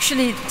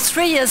 Actually,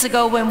 3 years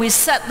ago, when we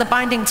set the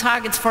binding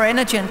targets for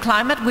energy and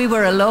climate, we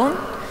were alone.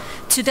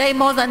 Today,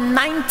 more than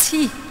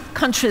 90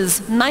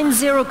 countries,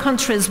 90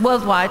 countries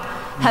worldwide,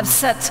 have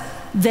set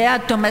their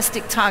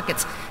domestic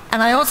targets.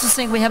 And I also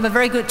think we have a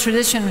very good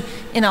tradition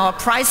in our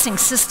pricing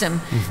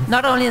system,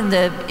 not only in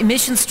the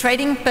emissions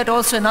trading, but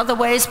also in other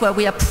ways where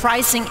we are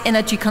pricing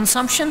energy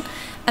consumption.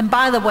 And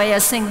by the way, I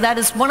think that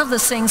is one of the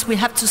things we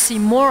have to see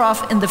more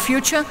of in the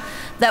future,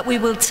 that we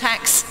will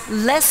tax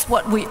less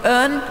what we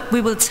earn, we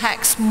will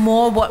tax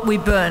more what we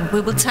burn. We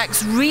will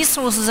tax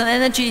resources and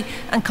energy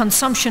and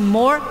consumption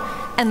more,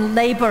 and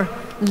labor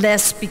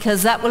less,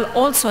 because that will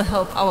also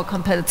help our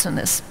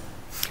competitiveness.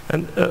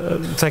 And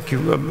thank you.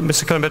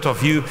 Mr.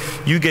 Kelimbetov,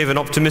 you gave an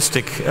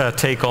optimistic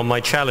take on my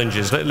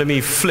challenges. Let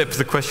me flip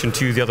the question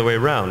to you the other way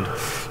around.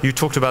 You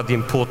talked about the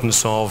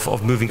importance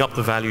of moving up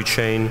the value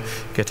chain,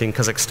 getting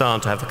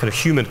Kazakhstan to have the kind of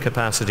human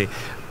capacity.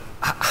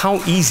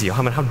 How easy,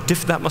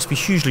 that must be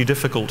hugely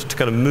difficult to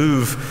kind of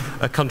move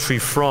a country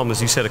from,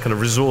 as you said, a kind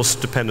of resource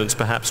dependence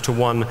perhaps to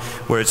one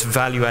where it's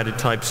value-added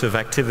types of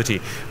activity.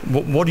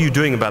 What are you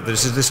doing about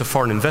this? Is this a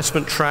foreign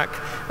investment track?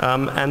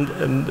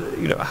 And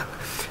you know,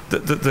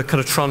 the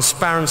kind of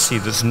transparency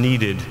that's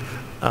needed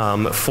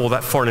for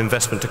that foreign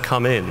investment to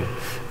come in.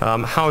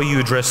 How are you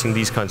addressing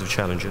these kinds of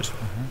challenges?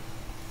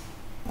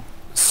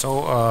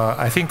 So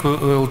I think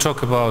we'll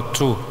talk about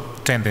two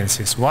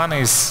tendencies. One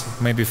is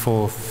maybe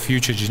for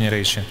future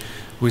generation.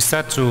 We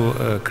start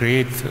to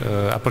create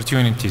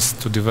opportunities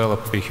to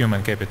develop the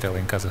human capital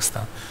in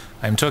Kazakhstan.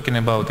 I'm talking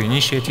about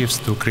initiatives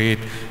to create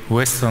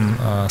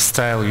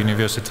Western-style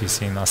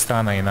universities in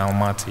Astana, in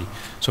Almaty.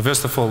 So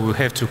first of all, we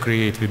have to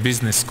create the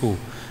business school.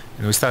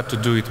 And we start to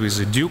do it with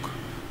the Duke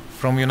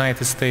from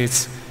United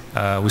States.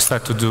 We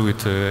start to do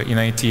it in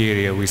IT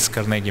area with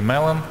Carnegie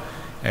Mellon.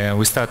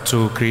 We start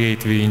to create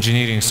the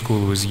engineering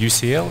school with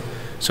UCL.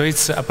 So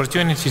it's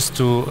opportunities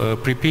to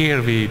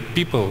prepare the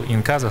people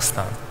in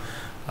Kazakhstan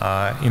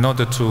in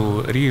order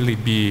to really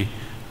be,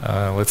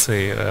 let's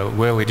say,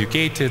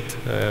 well-educated,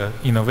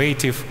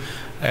 innovative.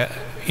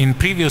 In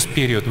previous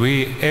period,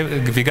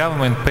 the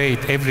government paid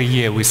every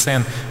year, we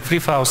send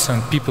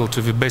 3,000 people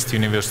to the best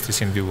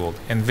universities in the world,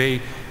 and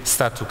they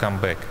start to come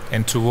back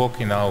and to work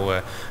in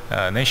our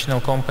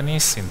national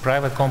companies, in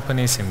private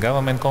companies, in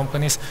government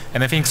companies.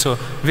 And I think so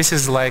this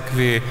is like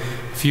the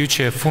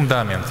future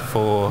fundament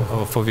for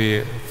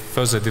the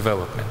further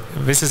development.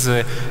 This is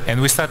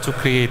and we start to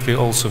create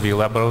also the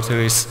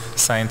laboratories,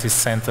 scientist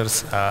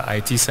centers,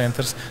 IT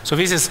centers. So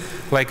this is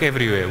like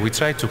everywhere. We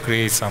try to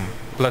create some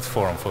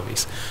platform for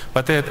this.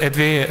 But at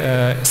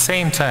the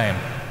same time,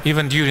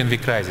 even during the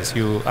crisis,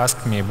 you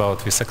asked me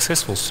about the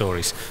successful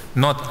stories,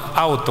 not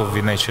out of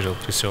the natural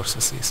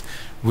resources.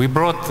 We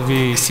brought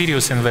the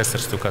serious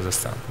investors to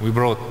Kazakhstan. We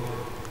brought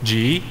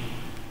GE,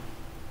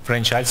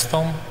 French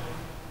Alstom,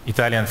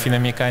 Italian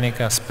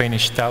Finameccanica,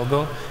 Spanish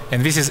Talgo,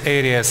 and this is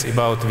areas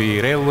about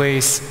the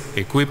railways,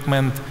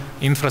 equipment,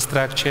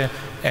 infrastructure,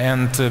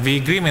 and the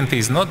agreement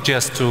is not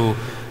just to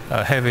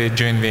have a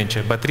joint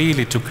venture, but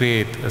really to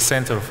create a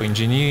center of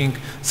engineering,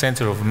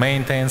 center of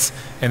maintenance,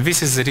 and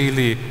this is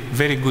really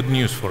very good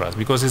news for us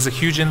because it's a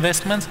huge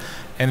investment,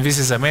 and this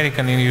is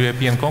American and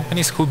European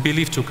companies who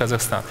believe to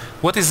Kazakhstan.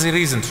 What is the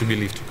reason to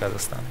believe to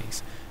Kazakhstan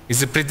is?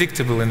 It's the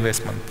predictable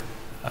investment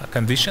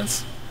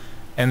conditions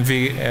and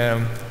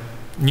the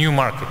new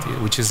market,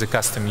 which is the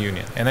custom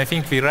union. And I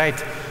think the right,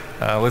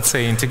 let's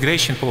say,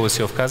 integration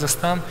policy of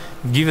Kazakhstan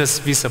gives us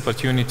these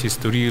opportunities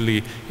to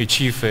really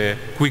achieve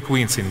quick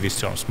wins in these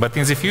terms. But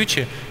in the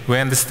future, we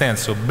understand,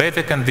 so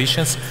better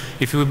conditions,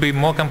 if we will be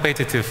more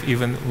competitive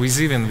even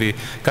within the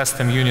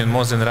custom union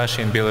more than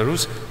Russia and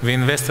Belarus, the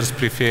investors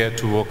prefer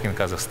to work in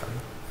Kazakhstan.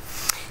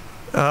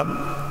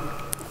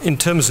 In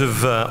terms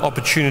of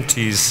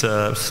opportunities,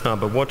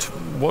 Snabe,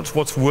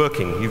 what's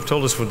working? You've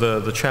told us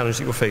the challenge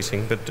that you're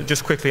facing, but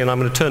just quickly, and I'm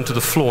going to turn to the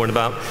floor in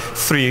about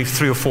three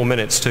or four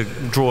minutes to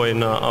draw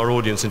in our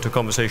audience into a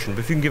conversation.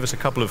 But if you can give us a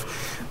couple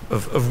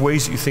of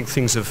ways that you think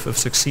things have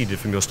succeeded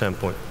from your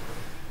standpoint.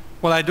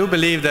 Well, I do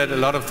believe that a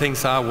lot of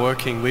things are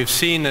working. We've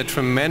seen a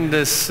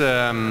tremendous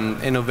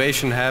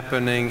innovation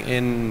happening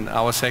in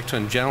our sector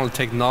in general.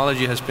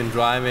 Technology has been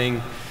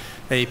driving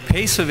a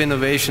pace of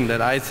innovation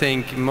that I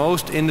think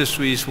most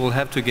industries will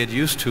have to get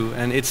used to,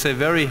 and it's a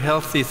very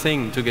healthy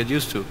thing to get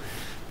used to,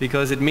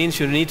 because it means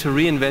you need to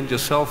reinvent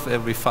yourself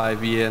every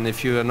 5 years, and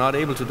if you are not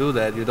able to do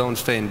that, you don't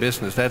stay in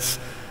business. That's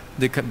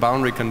the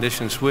boundary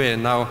conditions we're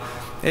in. Now,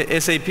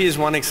 SAP is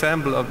one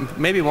example of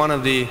maybe one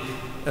of the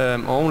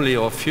only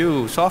or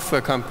few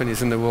software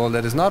companies in the world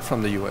that is not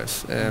from the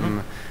US.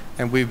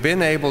 And we've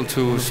been able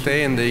to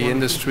stay in the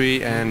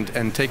industry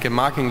and take a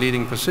market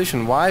leading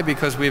position. Why?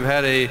 Because we've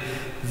had a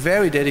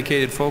very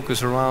dedicated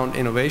focus around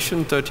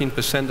innovation,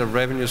 13% of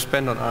revenue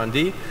spent on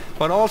R&D,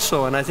 but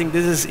also, and I think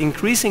this is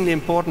increasingly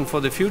important for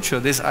the future,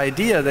 this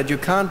idea that you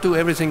can't do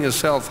everything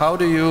yourself. How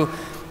do you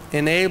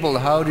enable,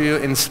 how do you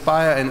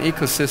inspire an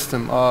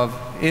ecosystem of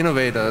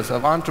innovators,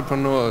 of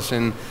entrepreneurs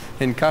in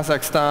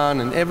Kazakhstan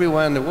and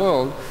everywhere in the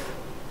world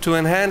to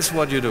enhance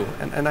what you do?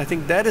 And I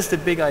think that is the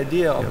big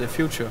idea of the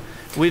future.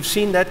 We've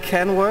seen that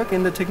can work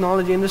in the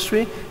technology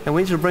industry, and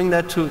we need to bring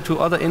that to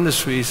other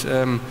industries.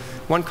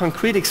 One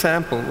concrete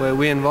example where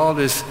we're involved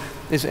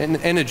is in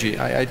energy.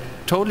 I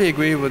totally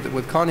agree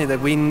with Connie that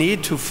we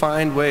need to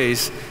find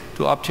ways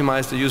to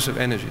optimize the use of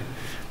energy.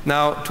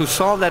 Now, to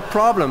solve that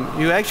problem,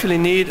 you actually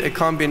need a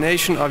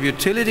combination of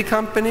utility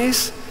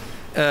companies,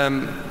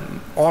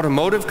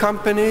 automotive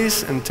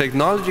companies, and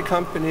technology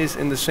companies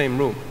in the same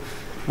room.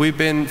 We've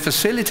been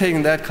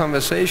facilitating that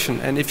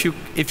conversation, and if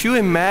you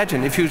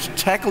imagine, if you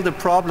tackle the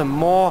problem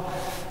more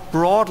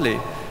broadly,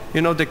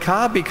 You know, the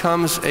car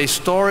becomes a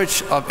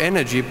storage of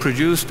energy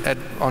produced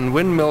on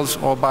windmills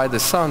or by the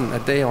sun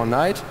at day or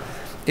night.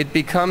 It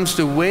becomes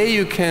the way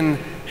you can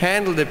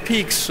handle the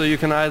peaks, so you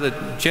can either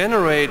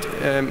generate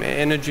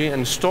energy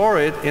and store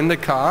it in the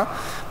car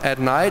at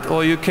night,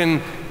 or you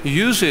can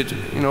use it,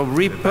 you know,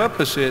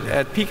 repurpose it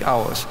at peak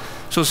hours.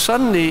 So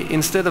suddenly,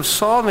 instead of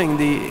solving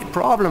the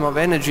problem of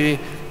energy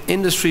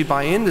industry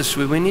by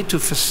industry, we need to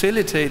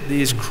facilitate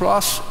these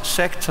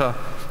cross-sector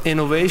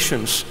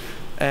innovations.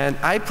 And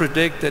I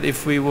predict that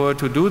if we were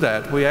to do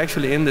that, we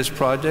actually in this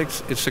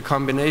project, it's a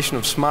combination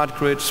of smart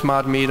grid,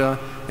 smart meter,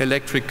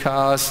 electric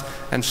cars,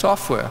 and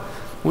software.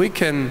 We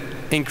can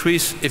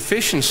increase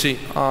efficiency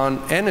on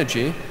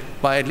energy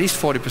by at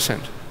least 40%,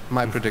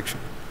 my prediction.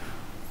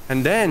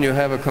 And then you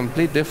have a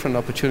complete different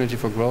opportunity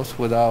for growth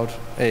without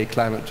a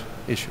climate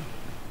issue.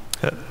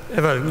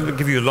 Eva, I'll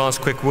give you a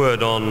last quick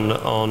word on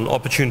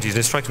opportunities.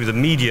 It strikes me the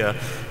media,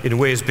 in a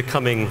way, is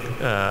becoming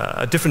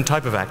a different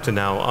type of actor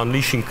now,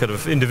 unleashing kind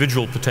of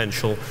individual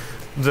potential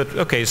that,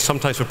 okay, is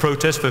sometimes for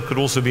protest, but could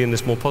also be in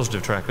this more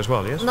positive track as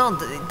well, yes? No,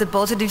 the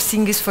positive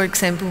thing is, for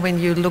example, when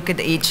you look at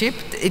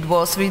Egypt, it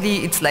was really,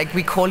 it's like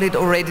we call it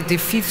already the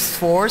fifth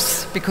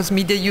force, because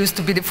media used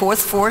to be the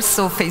fourth force,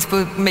 so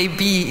Facebook may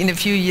be in a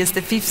few years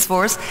the fifth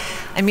force.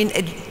 I mean,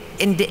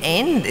 in the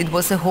end, it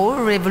was a whole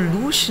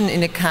revolution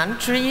in a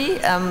country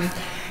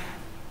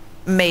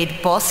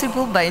made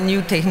possible by a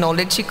new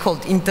technology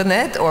called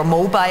internet or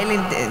mobile,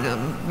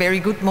 very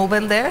good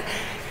mobile there.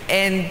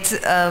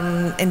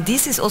 And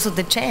this is also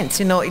the chance,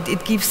 you know,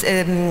 it gives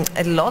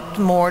a lot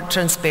more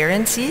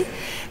transparency,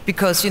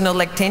 because, you know,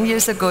 like 10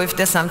 years ago, if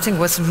there's something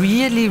was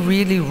really,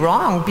 really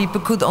wrong,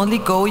 people could only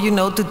go, you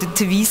know, to the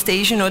TV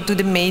station or to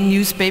the main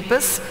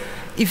newspapers.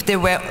 If they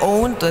were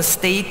owned or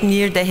stayed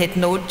near, they had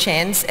no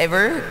chance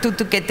ever to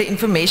get the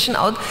information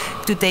out.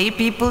 Today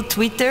people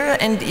Twitter,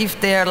 and if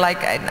they're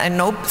like, I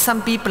know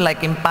some people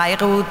like in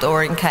Beirut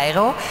or in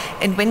Cairo,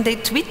 and when they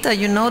Twitter,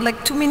 you know,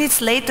 like 2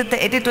 minutes later,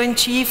 the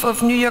editor-in-chief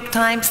of New York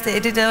Times, the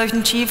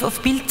editor-in-chief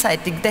of Bild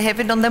Zeitung, they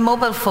have it on their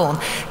mobile phone.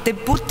 They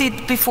put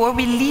it, before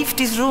we leave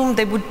this room,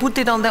 they would put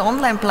it on the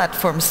online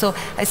platform. So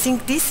I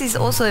think this is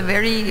also a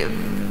very,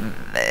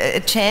 a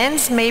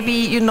chance, maybe,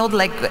 you know,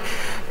 like,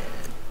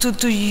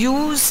 to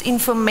use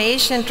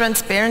information and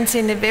transparency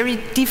in a very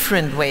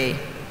different way.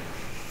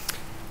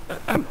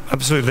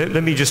 Absolutely.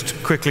 Let me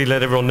just quickly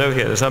let everyone know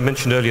here, as I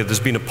mentioned earlier, there's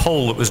been a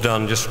poll that was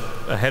done just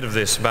ahead of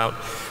this about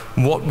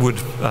what would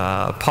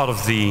part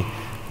of the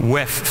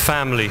WEF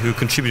family who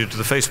contributed to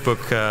the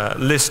Facebook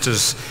list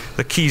as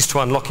the keys to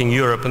unlocking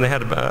Europe, and they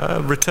had a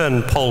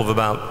return poll of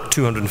about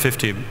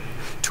 260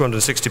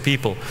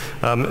 people.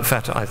 In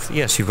fact,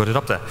 yes, you've got it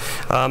up there.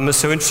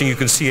 So interesting, you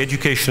can see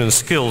education and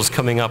skills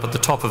coming up at the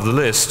top of the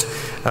list,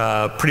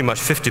 pretty much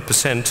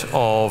 50%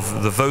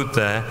 of the vote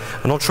there.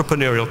 An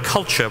entrepreneurial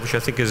culture, which I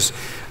think is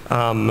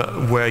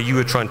where you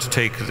were trying to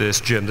take this,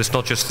 Jim. It's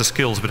not just the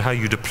skills, but how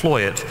you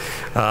deploy it,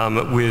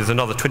 with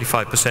another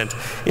 25%.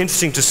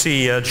 Interesting to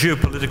see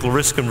geopolitical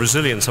risk and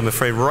resilience, I'm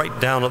afraid, right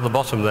down at the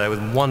bottom there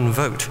with 1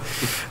 vote,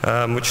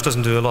 which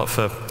doesn't do a lot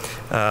for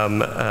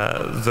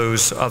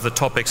those other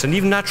topics. And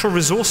even natural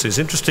resources,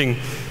 interesting.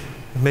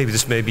 Maybe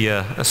this may be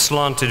a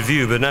slanted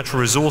view, but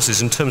natural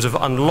resources in terms of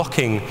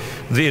unlocking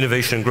the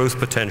innovation and growth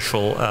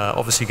potential,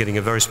 obviously getting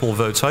a very small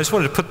vote. So I just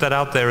wanted to put that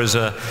out there as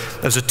a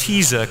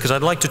teaser, because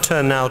I'd like to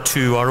turn now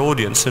to our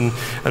audience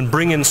and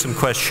bring in some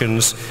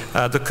questions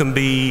that can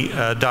be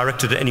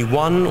directed at any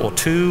one or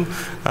two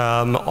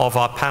of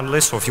our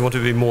panelists, or if you want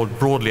to be more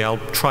broadly, I'll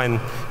try and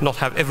not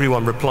have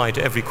everyone reply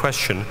to every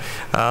question.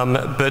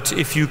 But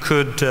if you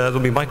could, there'll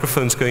be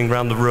microphones going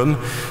around the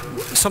room.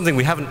 Something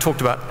we haven't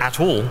talked about at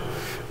all,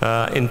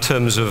 in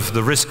terms of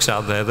the risks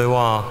out there. There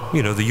are,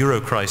 you know, the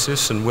Euro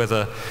crisis, and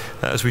whether,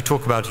 as we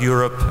talk about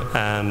Europe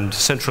and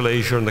Central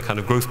Asia and the kind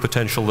of growth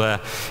potential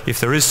there, if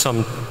there is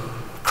some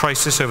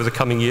crisis over the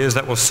coming years,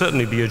 that will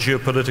certainly be a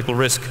geopolitical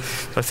risk.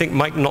 I think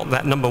might knock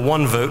that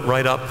 #1 vote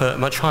right up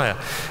much higher.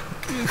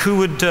 Who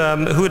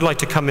would like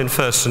to come in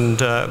first and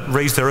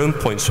raise their own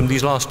points from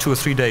these last 2 or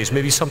 3 days?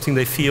 Maybe something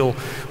they feel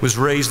was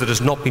raised that has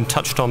not been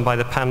touched on by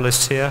the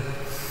panelists here.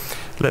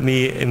 Let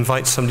me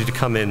invite somebody to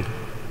come in.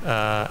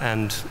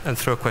 And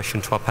throw a question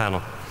to our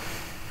panel.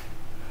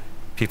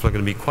 People are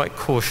going to be quite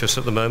cautious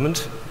at the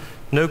moment.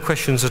 No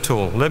questions at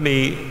all. Let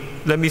me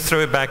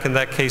throw it back in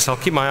that case. I'll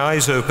keep my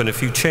eyes open.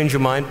 If you change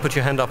your mind, put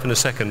your hand up in a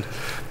second,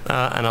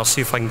 and I'll see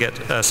if I can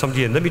get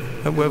somebody in.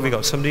 Where have we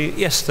got somebody?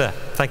 Yes, there.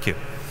 Thank you.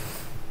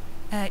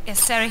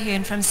 Yes, Sarah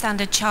Huon from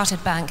Standard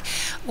Chartered Bank.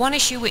 One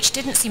issue which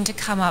didn't seem to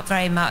come up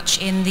very much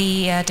in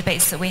the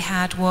debates that we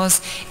had was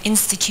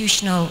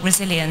institutional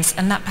resilience,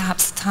 and that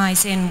perhaps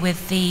ties in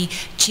with the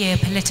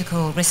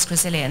geopolitical risk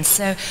resilience.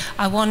 So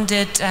I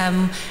wondered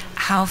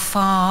how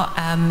far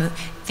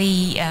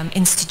the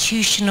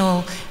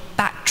institutional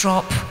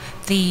backdrop,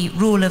 the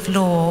rule of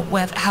law,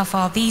 how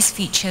far these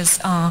features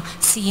are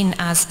seen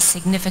as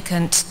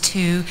significant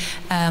to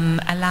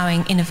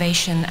allowing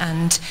innovation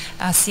and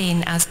are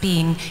seen as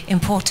being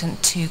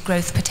important to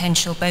growth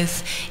potential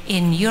both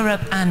in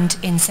Europe and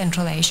in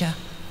Central Asia.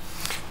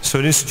 So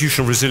an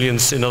institutional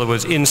resilience, in other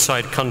words,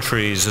 inside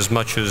countries as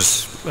much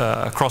as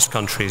across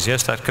countries,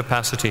 yes, that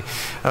capacity.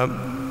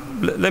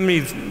 Let me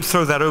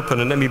throw that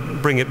open and let me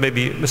bring it,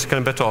 maybe Mr.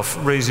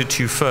 Kelimbetov, raise it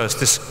to you first.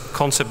 This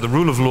concept, the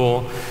rule of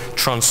law,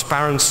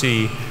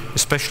 transparency,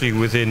 especially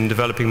within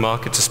developing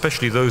markets,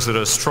 especially those that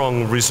are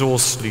strong,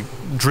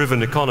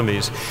 resource-driven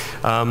economies.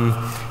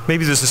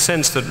 Maybe there's a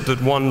sense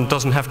that one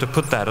doesn't have to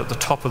put that at the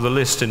top of the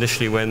list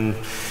initially when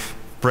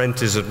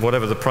Brent is at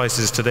whatever the price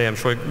is today. I'm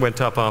sure it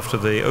went up after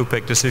the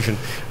OPEC decision.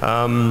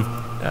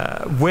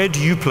 Where do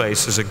you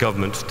place as a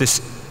government this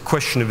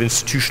question of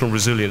institutional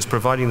resilience,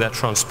 providing that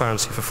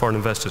transparency for foreign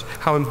investors?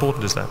 How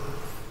important is that?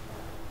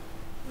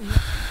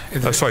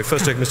 Sorry,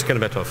 first Mr.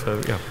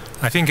 Kelimbetov. Yeah.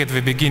 I think at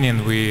the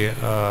beginning we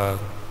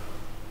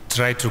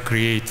try to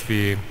create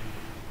the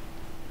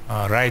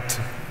right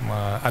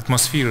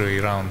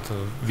atmosphere around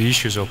the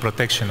issues of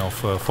protection of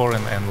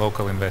foreign and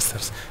local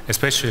investors,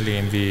 especially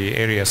in the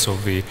areas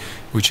of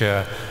which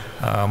are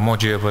more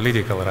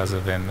geopolitical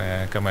rather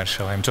than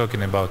commercial. I'm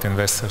talking about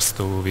investors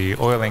to the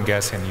oil and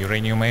gas and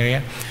uranium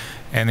area.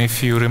 And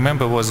if you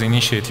remember, was the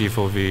initiative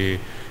of the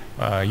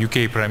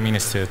UK Prime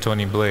Minister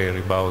Tony Blair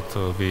about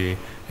the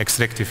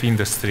extractive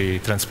industry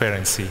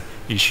transparency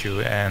issue,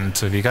 and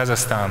the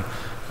Kazakhstan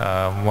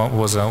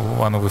was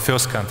one of the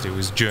first countries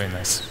which joined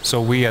us.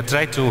 So we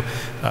try to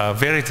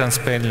very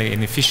transparently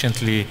and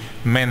efficiently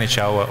manage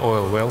our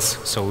oil wells.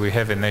 So we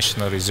have a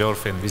national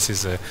reserve, and this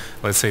is,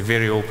 let's say,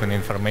 very open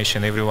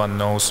information. Everyone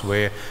knows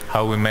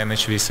how we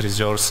manage these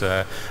reserves,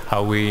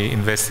 how we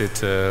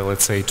invested,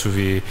 let's say, to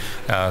the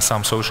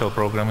some social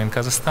program in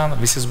Kazakhstan.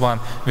 This is one.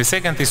 The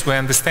second is we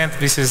understand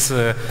this is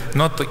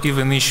not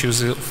even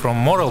issues from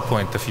moral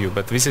point of view,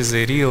 but this is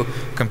a real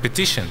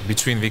competition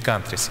between the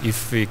countries.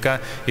 If the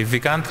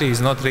country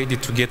is not ready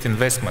to get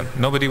investment,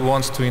 nobody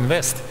wants to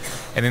invest.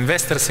 And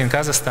investors in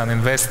Kazakhstan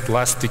invest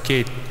last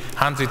decade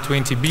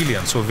 120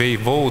 billion, so they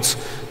vote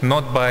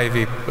not by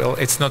well,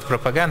 it's not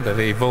propaganda,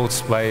 they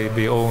vote by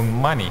their own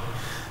money.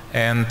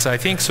 And I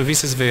think so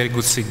this is a very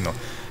good signal.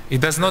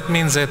 It does not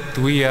mean that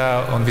we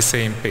are on the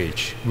same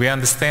page. We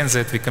understand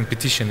that the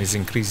competition is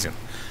increasing.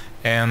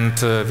 And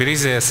there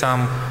is a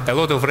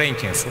lot of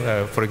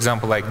rankings, for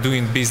example, like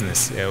doing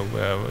business,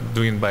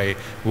 doing by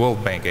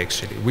World Bank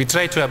actually. We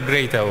try to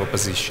upgrade our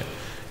position.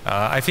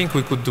 I think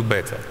we could do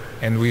better,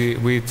 and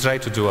we try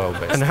to do our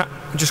best.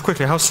 And just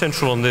quickly, how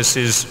central on this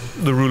is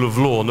the rule of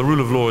law? And the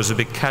rule of law is a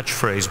big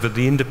catchphrase, but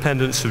the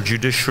independence of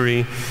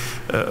judiciary,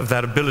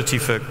 that ability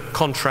for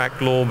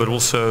contract law, but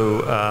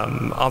also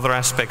other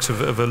aspects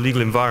of a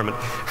legal environment.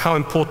 How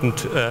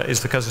important is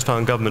the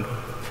Kazakhstan government?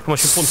 How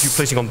much importance are you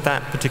placing on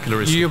that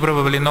particular issue? You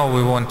probably know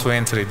we want to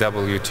enter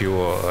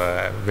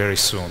WTO very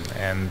soon,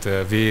 and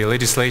the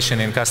legislation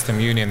in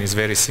Customs Union is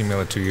very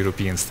similar to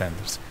European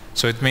standards.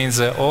 So it means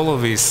all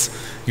of this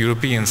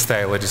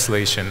European-style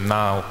legislation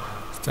now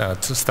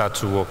to start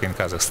to work in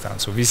Kazakhstan.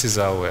 So this is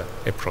our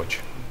approach.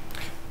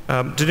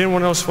 Did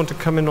anyone else want to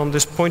come in on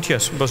this point?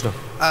 Yes, Bozidar.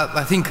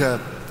 I think,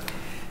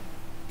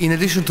 in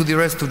addition to the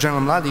arrest of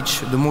General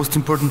Mladic, the most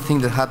important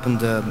thing that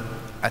happened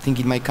I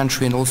think in my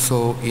country and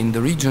also in the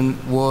region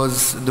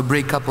was the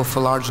breakup of a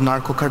large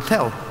narco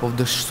cartel of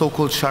the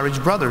so-called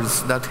Sharij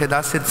brothers that had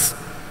assets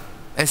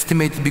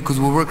estimated, because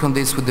we work on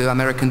this with the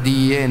American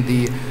DEA and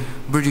the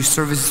British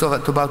services,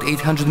 at about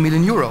 800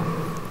 million euro.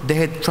 They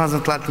had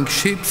transatlantic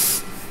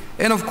ships,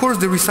 and of course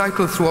they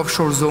recycled through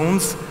offshore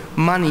zones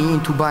money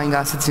into buying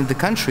assets in the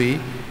country.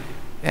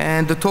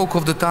 And the talk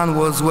of the town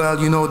was, well,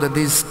 you know that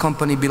this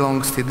company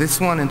belongs to this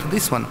one and to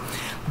this one.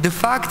 The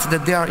fact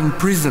that they are in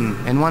prison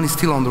and one is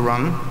still on the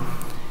run,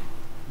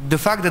 the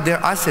fact that their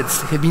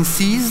assets have been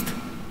seized,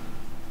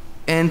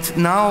 and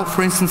now,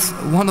 for instance,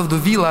 one of the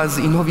villas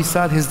in Novi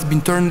Sad has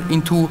been turned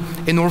into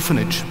an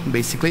orphanage,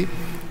 basically.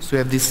 So we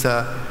have this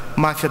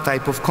mafia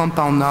type of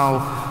compound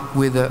now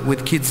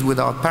with kids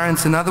without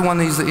parents. Another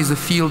one is a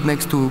field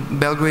next to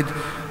Belgrade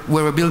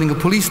where we're building a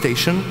police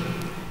station.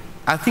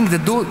 I think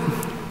that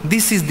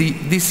this is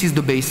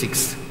the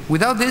basics.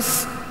 Without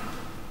this,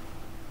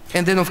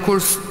 and then of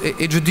course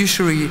a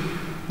judiciary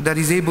that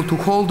is able to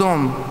hold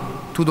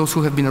on to those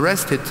who have been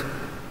arrested,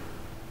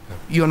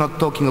 you're not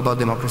talking about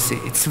democracy.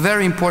 It's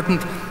very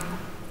important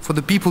for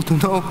the people to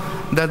know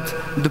that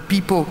the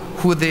people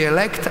who they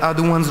elect are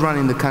the ones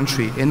running the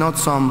country and not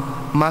some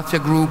mafia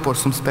group or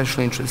some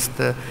special interest.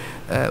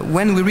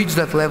 When we reach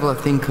that level, I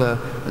think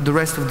the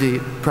rest of the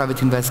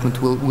private investment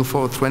will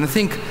follow through. And I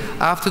think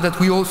after that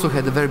we also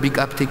had a very big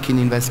uptick in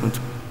investment.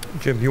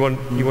 Jim, you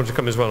want to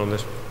come as well on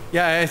this?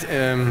 Yeah,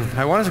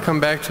 I wanted to come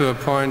back to a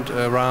point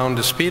around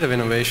the speed of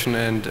innovation,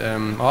 and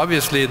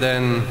obviously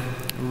then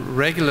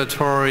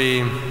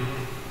regulatory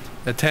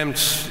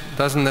attempts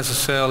doesn't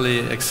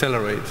necessarily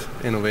accelerate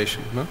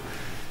innovation, no?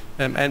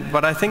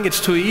 But I think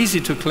it's too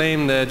easy to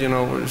claim that, you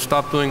know,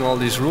 stop doing all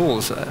these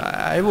rules.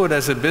 I would,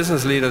 as a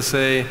business leader,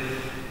 say,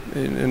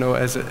 you know,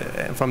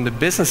 from the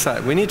business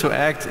side, we need to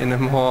act in a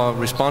more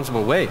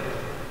responsible way.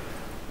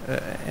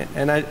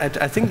 And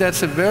I think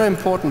that's a very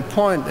important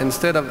point.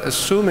 Instead of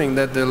assuming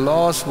that the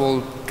laws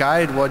will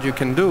guide what you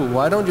can do,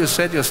 why don't you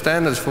set your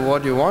standards for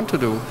what you want to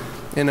do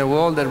in a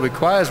world that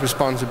requires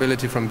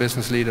responsibility from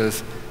business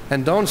leaders,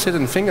 and don't sit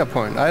and finger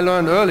point. I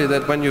learned early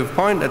that when you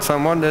point at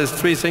someone, there's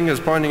 3 fingers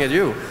pointing at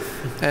you.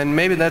 And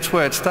maybe that's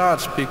where it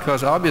starts,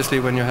 because obviously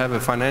when you have a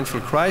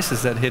financial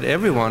crisis that hit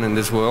everyone in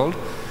this world,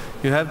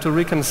 you have to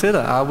reconsider,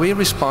 are we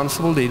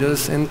responsible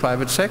leaders in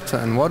private sector,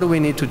 and what do we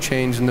need to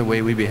change in the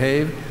way we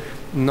behave?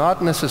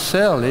 Not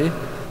necessarily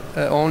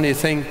only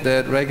think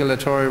that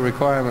regulatory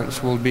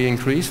requirements will be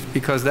increased,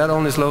 because that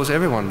only slows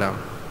everyone down.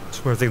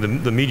 That's where I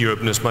think the media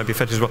openness might be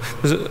affected as well.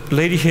 There's a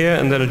lady here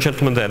and then a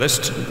gentleman there.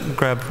 Let's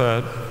grab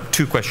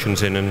 2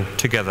 questions in and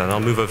together, and I'll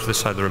move over to this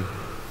side of the room.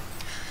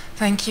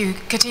 Thank you.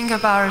 Katinka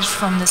Barish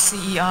from the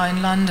CER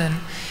in London.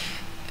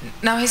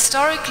 Now,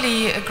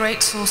 historically, a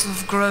great source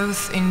of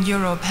growth in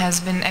Europe has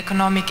been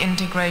economic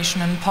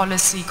integration and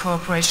policy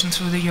cooperation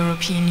through the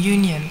European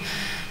Union.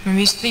 When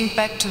we think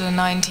back to the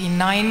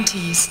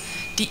 1990s,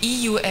 the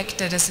EU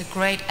acted as a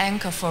great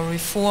anchor for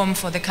reform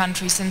for the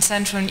countries in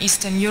Central and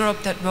Eastern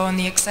Europe that were on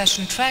the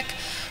accession track,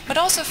 but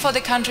also for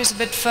the countries a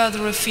bit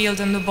further afield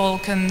in the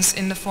Balkans,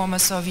 in the former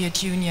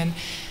Soviet Union.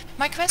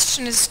 My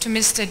question is to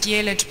Mr.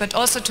 Djelic, but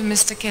also to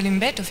Mr.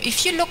 Kelimbetov.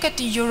 If you look at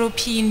the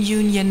European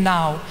Union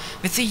now,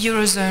 with the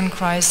Eurozone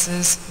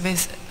crisis,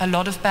 with a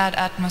lot of bad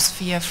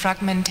atmosphere,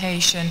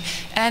 fragmentation,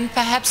 and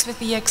perhaps with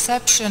the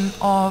exception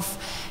of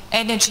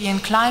energy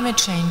and climate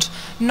change,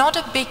 not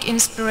a big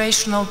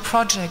inspirational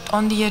project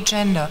on the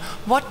agenda,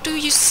 what do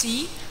you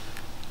see,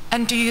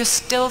 and do you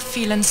still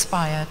feel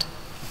inspired?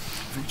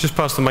 Just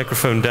pass the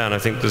microphone down. I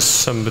think there's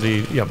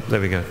somebody, yeah, there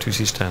we go,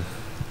 2C stand.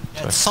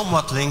 It's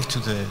somewhat linked to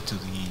the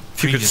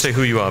If you could say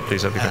who you are,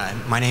 please, that'd be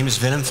good. My name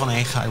is Willem van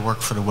Ege. I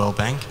work for the World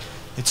Bank.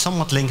 It's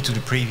somewhat linked to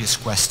the previous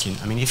question.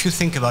 I mean, if you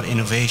think about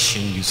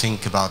innovation, you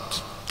think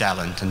about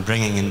talent and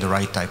bringing in the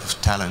right type of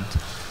talent.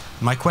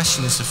 My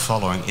question is the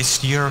following.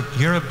 Is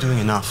Europe doing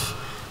enough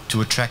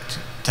to attract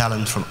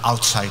talent from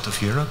outside of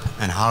Europe?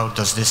 And how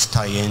does this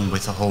tie in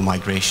with the whole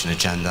migration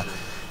agenda?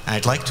 And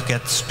I'd like to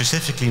get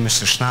specifically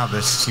Mr. Snabe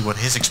to see what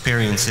his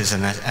experience is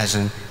as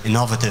an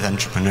innovative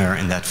entrepreneur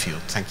in that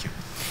field. Thank you.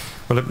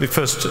 Well, let me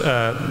first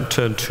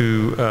turn to,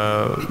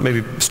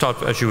 maybe start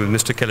actually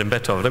with Mr.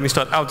 Kelimbetov. Let me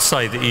start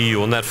outside the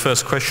EU on that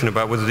first question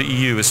about whether the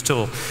EU is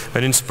still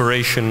an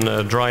inspiration,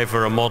 a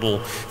driver, a model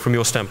from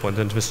your standpoint.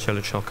 Then to Mr.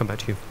 Djelic, I'll come back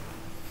to you.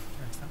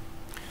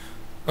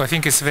 I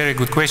think it's a very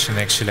good question,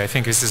 actually. I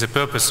think this is the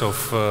purpose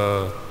of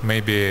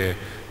maybe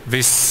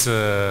this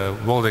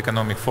World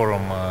Economic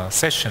Forum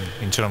session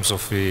in terms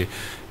of the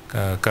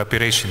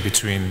cooperation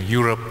between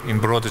Europe in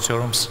broader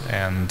terms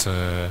and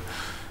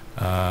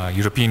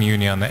European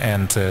Union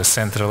and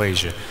Central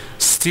Asia.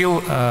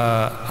 Still,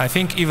 I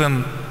think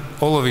even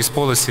all of this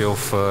policy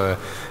of,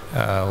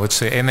 let's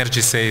say,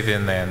 energy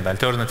saving and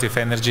alternative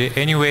energy,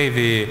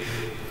 anyway,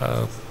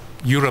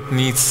 Europe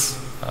needs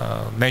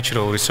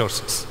natural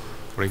resources.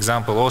 For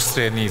example,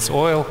 Austria needs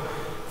oil,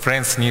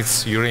 France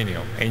needs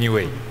uranium,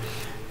 anyway.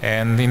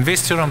 And in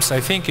these terms,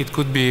 I think it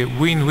could be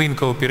win-win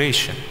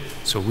cooperation.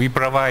 So we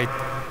provide,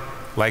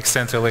 like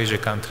Central Asia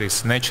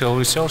countries, natural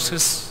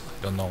resources,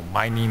 I don't know,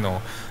 mining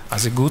or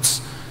other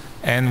goods,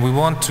 and we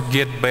want to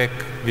get back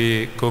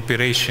the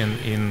cooperation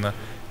in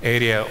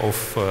area of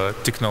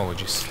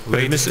technologies.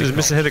 As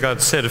Mr.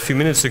 Hedegaard said a few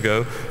minutes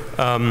ago,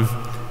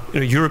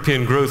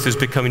 European growth is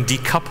becoming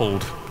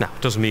decoupled. Now,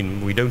 it doesn't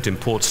mean we don't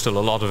import still a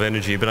lot of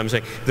energy, but I'm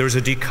saying there is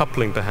a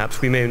decoupling perhaps.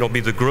 We may not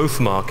be the growth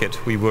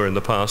market we were in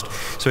the past.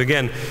 So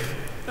again,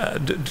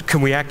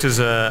 can we act as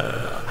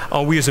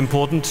are we as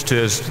important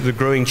as the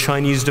growing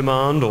Chinese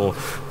demand or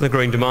the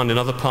growing demand in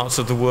other parts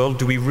of the world?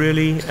 Do we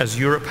really, as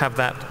Europe, have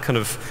that kind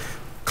of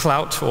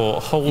clout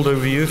or hold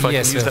over you, if I can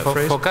use that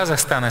phrase? For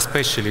Kazakhstan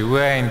especially, we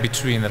are in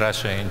between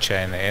Russia and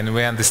China, and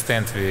we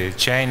understand the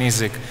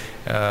Chinese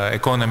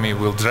economy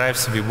will drive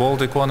the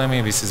world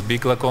economy. This is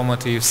big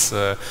locomotives.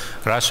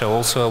 Russia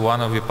also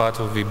one of the part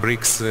of the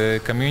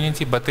BRICS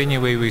community, but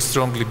anyway, we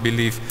strongly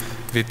believe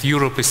that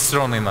Europe is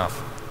strong enough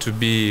to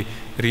be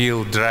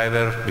real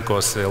driver,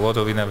 because a lot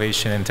of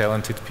innovation and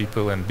talented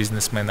people and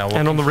businessmen are working.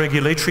 And on the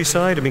regulatory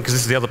side, I mean, because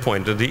this is the other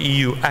point, the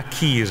EU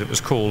acquis, as it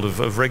was called,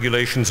 of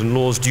regulations and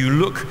laws, do you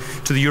look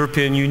to the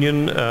European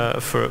Union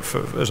as a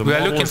model? We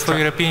are looking for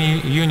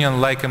European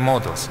Union like a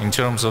model in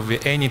terms of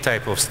any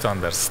type of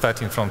standards,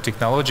 starting from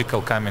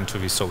technological, coming to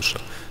the social.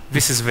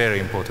 This is very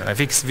important. I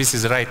think this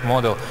is the right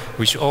model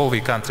which all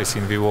the countries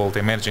in the world,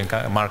 emerging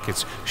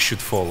markets, should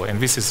follow, and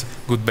this is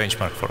a good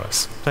benchmark for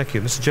us. Thank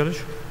you. Mr.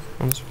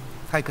 Djelic?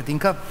 Hi,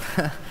 Katinka.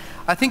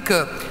 I think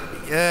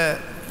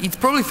it's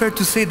probably fair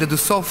to say that the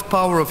soft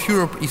power of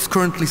Europe is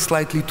currently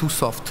slightly too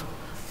soft.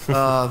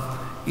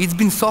 It's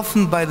been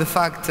softened by the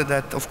fact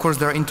that, of course,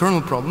 there are internal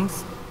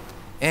problems.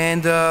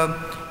 And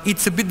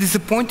it's a bit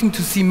disappointing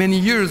to see many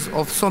years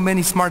of so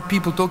many smart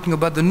people talking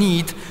about the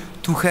need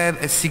to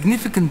have a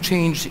significant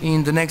change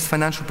in the next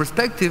financial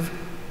perspective,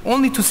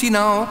 only to see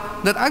now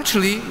that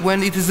actually,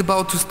 when it is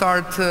about to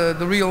start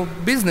the real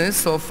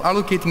business of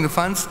allocating the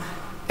funds,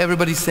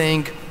 everybody's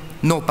saying,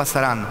 no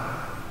pasaran.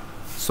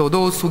 So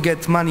those who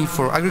get money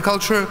for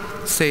agriculture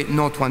say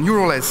not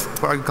 €1 less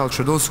for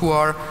agriculture. Those who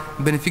are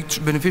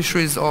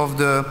beneficiaries of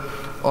the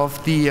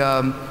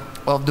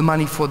the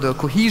money for the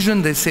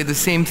cohesion. They say the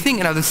same thing,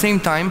 and at the same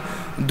time,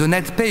 the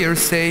net payers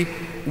say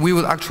we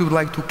would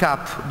like to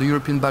cap the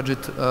European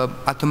budget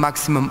at a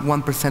maximum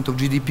 1% of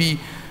GDP,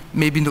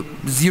 maybe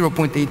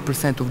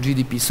 0.8% of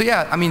GDP. So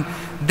yeah, I mean,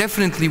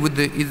 definitely with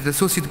the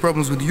associated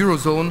problems with the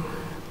Eurozone,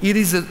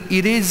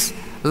 it is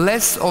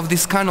less of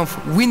this kind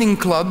of winning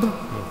club,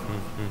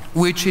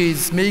 which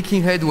is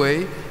making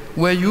headway,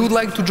 where you would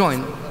like to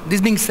join.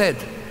 This being said,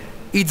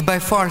 it's by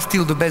far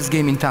still the best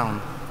game in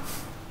town.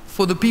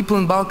 For the people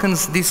in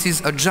Balkans, this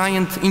is a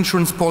giant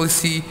insurance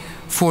policy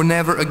for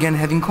never again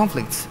having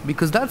conflicts,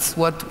 because that's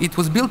what it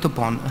was built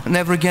upon.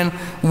 Never again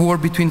war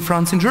between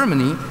France and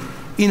Germany.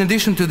 In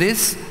addition to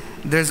this,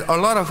 there's a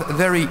lot of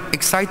very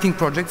exciting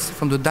projects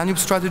from the Danube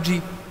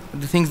strategy,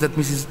 the things that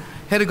Mrs.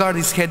 Hedegaard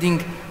is heading,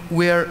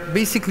 where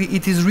basically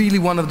it is really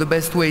one of the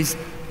best ways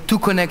to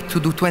connect to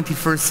the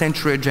 21st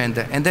century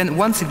agenda. And then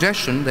one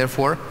suggestion,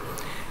 therefore,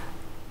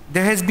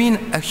 there has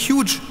been a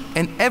huge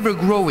and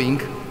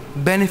ever-growing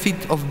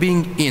benefit of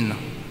being in,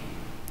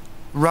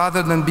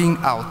 rather than being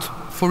out.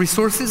 For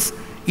resources,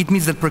 it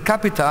means that per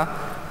capita,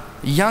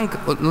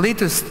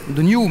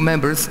 the new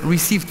members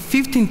received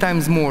 15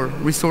 times more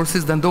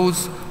resources than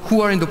those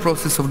who are in the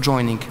process of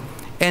joining.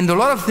 And a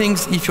lot of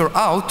things, if you're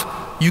out,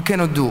 you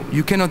cannot do.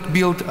 You cannot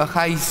build a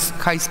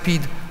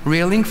high-speed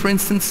rail link, for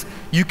instance.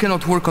 You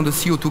cannot work on the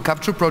CO2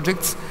 capture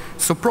projects.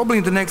 So probably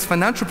in the next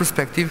financial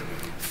perspective,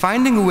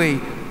 finding a way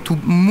to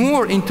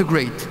more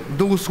integrate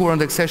those who are in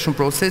the accession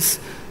process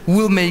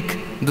will make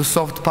the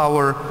soft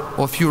power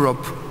of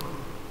Europe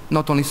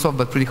not only soft,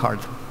 but pretty hard.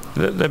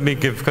 Let me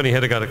give Connie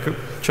Hedegaard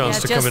a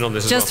chance to come in on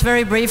this as well. Just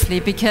very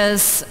briefly,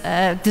 because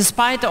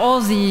despite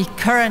all the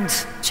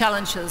current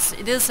challenges,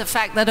 it is a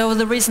fact that over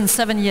the recent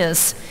 7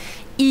 years,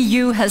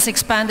 EU has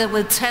expanded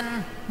with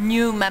 10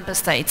 new member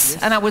states,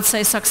 and I would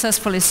say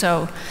successfully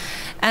so.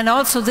 And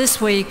also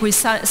this week we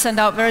send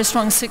out very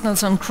strong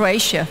signals on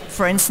Croatia,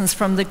 for instance,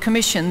 from the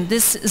Commission.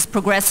 This is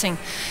progressing.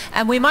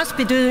 And we must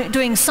be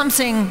doing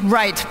something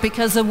right,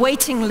 because the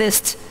waiting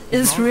list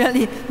is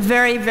really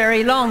very,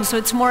 very long. So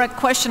it's more a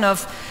question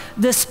of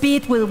the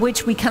speed with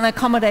which we can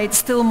accommodate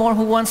still more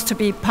who wants to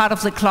be part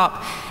of the club.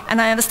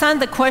 And I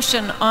understand the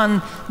question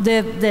on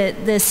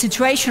the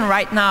situation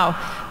right now,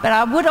 but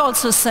I would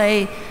also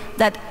say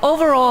that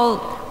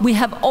overall we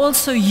have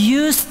also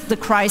used the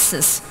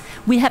crisis.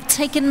 We have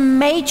taken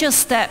major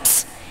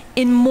steps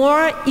in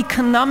more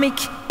economic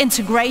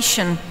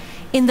integration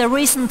in the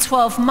recent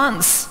 12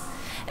 months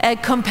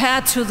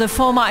compared to the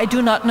former I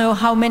do not know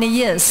how many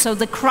years. So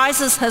the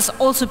crisis has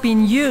also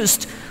been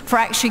used for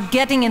actually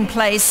getting in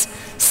place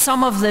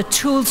some of the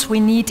tools we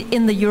need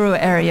in the euro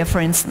area, for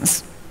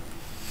instance.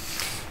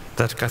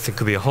 That, I think,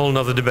 could be a whole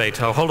other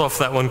debate. I'll hold off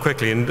that one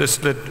quickly. And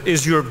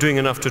is Europe doing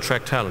enough to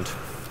attract talent?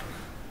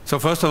 So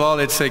first of all,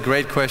 it's a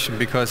great question,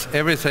 because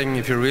everything,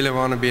 if you really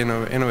want to be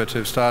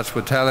innovative, starts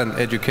with talent,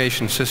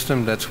 education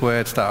system. That's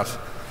where it starts.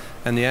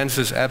 And the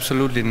answer is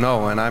absolutely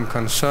no. And I'm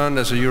concerned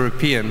as a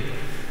European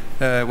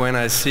when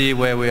I see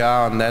where we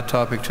are on that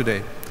topic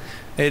today.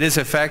 It is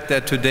a fact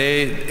that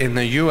today in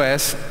the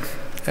US,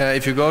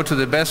 if you go to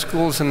the best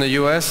schools in the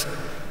US,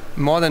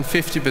 more than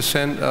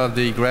 50% of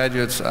the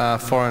graduates are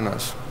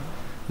foreigners.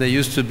 They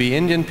used to be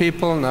Indian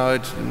people,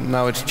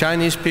 now it's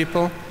Chinese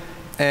people.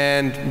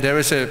 And there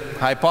is a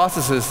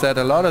hypothesis that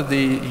a lot of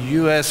the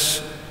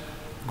US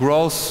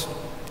growth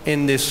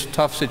in this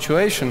tough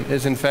situation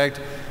is in fact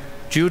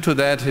due to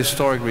that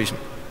historic reason.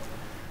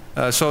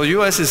 So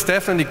US is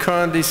definitely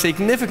currently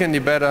significantly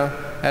better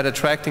at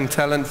attracting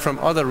talent from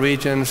other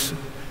regions.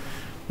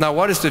 Now,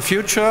 what is the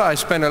future? I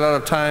spend a lot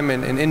of time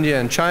in India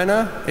and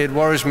China. It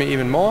worries me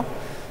even more.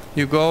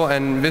 You go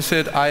and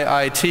visit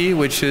IIT,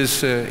 which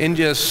is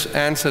India's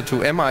answer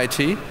to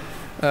MIT.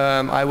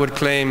 I would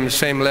claim the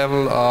same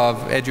level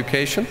of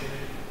education.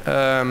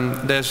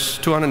 There's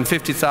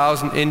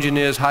 250,000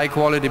 engineers, high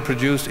quality,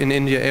 produced in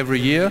India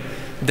every year.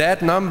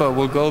 That number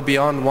will go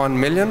beyond 1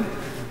 million.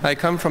 I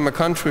come from a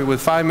country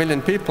with 5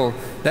 million people.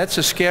 That's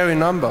a scary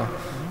number.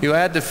 You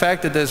add the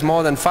fact that there's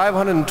more than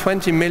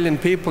 520 million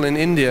people in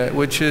India,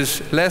 which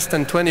is less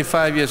than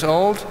 25 years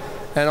old,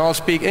 and all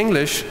speak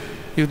English,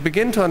 you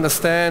begin to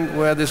understand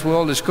where this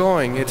world is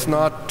going. It's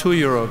not to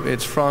Europe,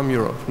 it's from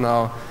Europe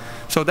now.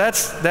 So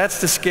that's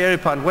the scary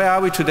part. Where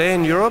are we today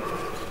in Europe?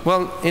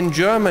 Well, in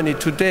Germany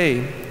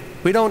today,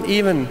 we don't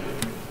even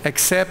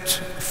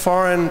accept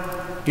foreign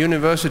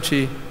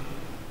university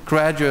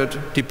graduate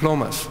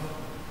diplomas.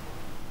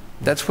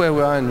 That's where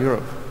we are in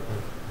Europe.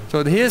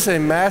 So here's a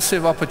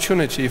massive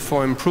opportunity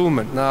for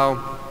improvement.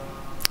 Now,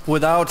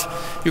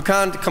 you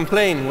can't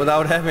complain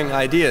without having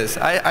ideas.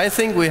 I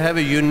think we have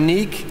a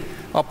unique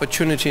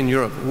opportunity in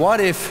Europe. What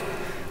if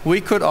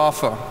we could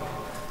offer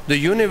the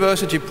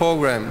university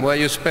program where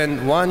you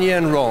spend 1 year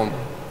in Rome,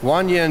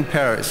 1 year in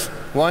Paris,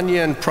 1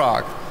 year in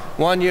Prague,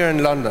 1 year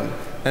in London,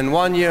 and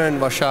 1 year in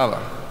Warsaw?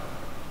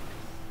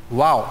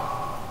 Wow.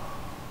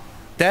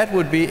 That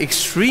would be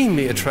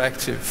extremely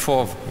attractive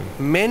for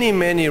many,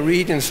 many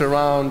regions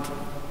around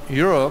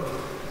Europe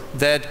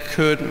that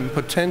could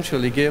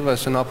potentially give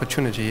us an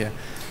opportunity here.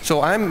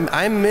 So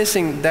I'm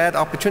missing that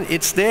opportunity.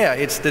 It's there.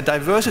 It's the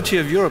diversity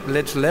of Europe.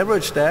 Let's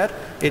leverage that.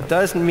 It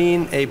doesn't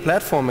mean a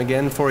platform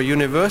again for a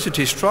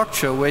university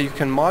structure where you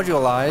can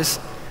modularize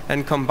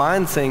and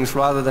combine things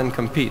rather than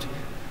compete.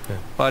 Yeah.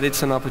 But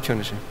it's an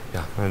opportunity.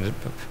 Yeah, and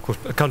of course,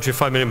 a country of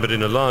 5 million, but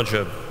in a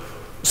larger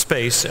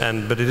space.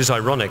 But it is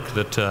ironic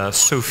that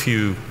so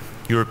few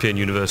European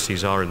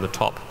universities are in the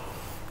top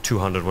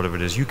 200, whatever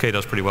it is. UK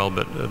does pretty well,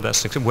 but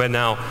we're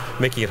now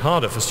making it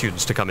harder for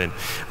students to come in.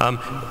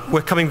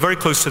 We're coming very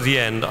close to the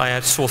end. I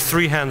saw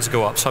 3 hands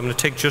go up, so I'm going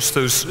to take just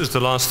those as the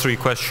last 3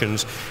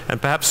 questions,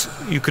 and perhaps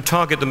you could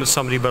target them at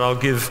somebody, but I'll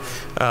give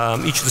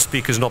each of the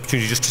speakers an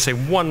opportunity just to say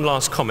one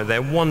last comment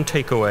there, one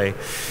takeaway,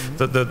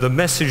 that the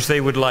message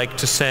they would like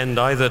to send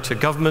either to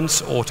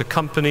governments or to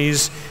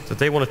companies that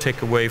they want to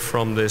take away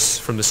from this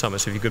summit.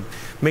 So if you could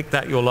make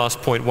that your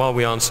last point while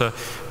we answer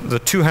the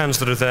 2 hands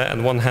that are there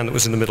and 1 hand that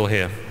was in the middle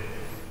here.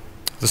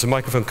 There's a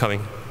microphone coming.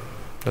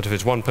 I don't know if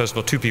it's 1 person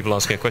or 2 people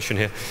asking a question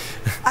here.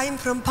 I'm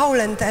from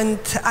Poland and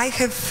I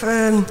have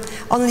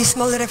only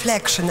small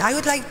reflection. I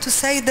would like to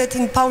say that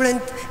in Poland,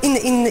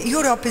 in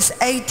Europe is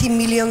 80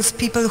 million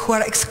people who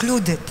are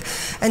excluded.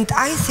 And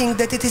I think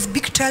that it is a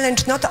big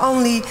challenge not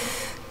only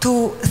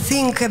to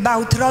think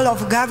about role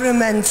of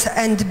governments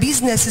and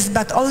businesses,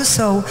 but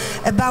also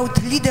about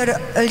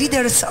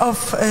leaders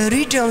of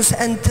regions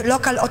and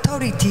local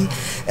authorities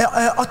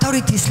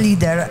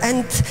leader,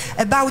 and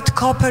about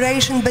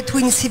cooperation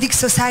between civic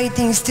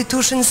society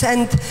institutions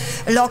and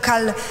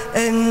local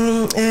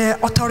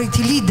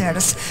authority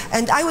leaders.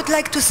 And I would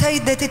like to say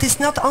that it is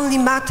not only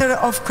matter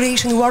of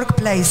creation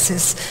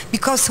workplaces,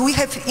 because we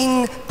have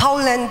in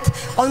Poland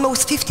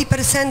almost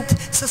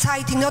 50%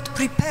 society not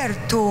prepared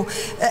to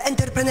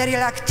entrepreneurial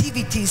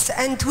activities,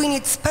 and we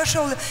need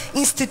special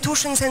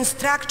institutions and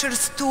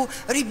structures to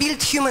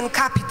rebuild human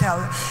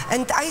capital.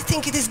 And I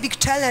think it is a big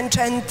challenge,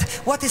 and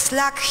what is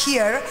lack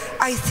here,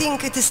 I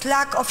think it is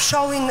lack of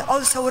showing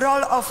also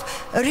role of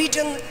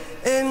region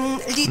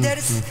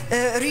leaders,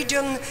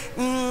 region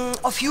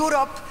of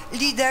Europe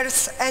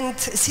leaders and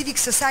civic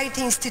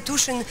society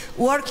institutions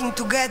working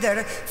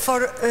together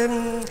for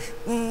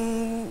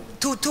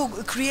to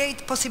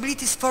create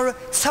possibilities for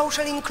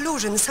social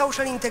inclusion,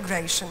 social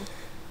integration.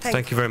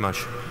 Thank you very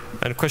much.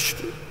 And a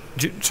question,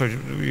 sorry,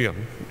 yeah.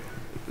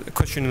 A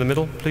question in the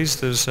middle, please.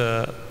 There's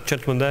a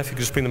gentleman there. If you could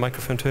just bring the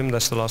microphone to him.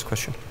 That's the last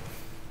question.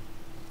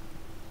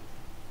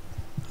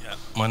 Yeah.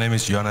 My name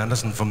is Jørgen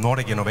Andersen from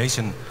Nordic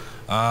Innovation.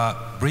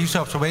 Brief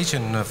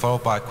observation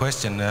followed by a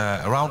question.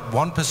 Around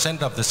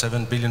 1% of the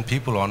 7 billion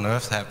people on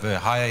Earth have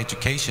higher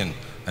education,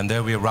 and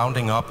there we are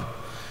rounding up.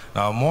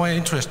 Now, a more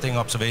interesting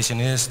observation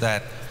is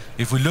that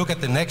if we look at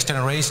the next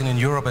generation in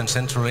Europe and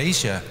Central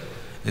Asia,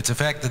 it's a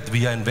fact that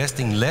we are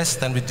investing less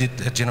than we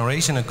did a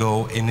generation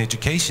ago in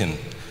education.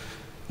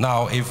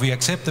 Now, if we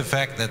accept the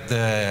fact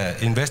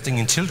that investing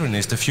in children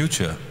is the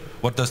future,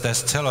 what does that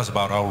tell us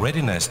about our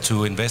readiness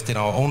to invest in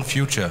our own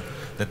future?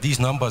 That these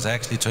numbers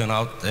actually turn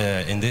out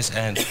in this,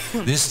 and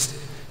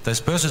this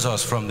disperses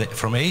us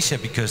from Asia,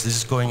 because this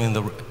is going in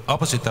the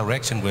opposite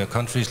direction, where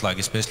countries like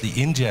especially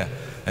India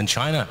and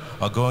China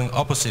are going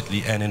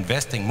oppositely and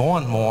investing more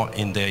and more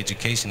in their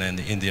education and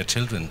in their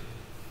children.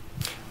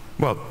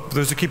 Well,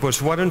 those are key points.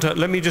 Why don't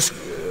let me just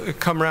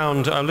come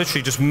round, I'll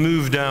literally just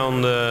move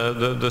down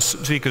the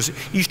speakers,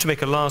 each to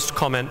make a last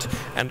comment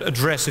and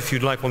address, if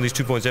you'd like, one of these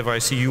 2 points. Ever I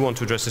see you want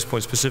to address this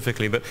point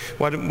specifically, but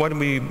why don't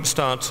we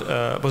start,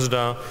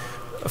 Bozidar,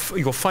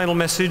 your final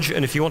message,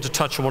 and if you want to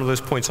touch on one of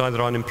those points,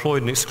 either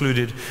unemployed and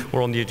excluded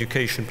or on the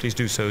education, please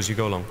do so as you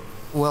go along.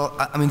 Well,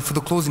 I mean, for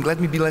the closing, let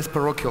me be less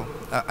parochial.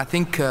 I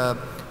think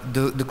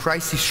the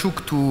crisis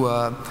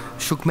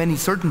shook many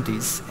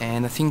certainties,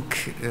 and I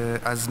think,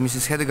 as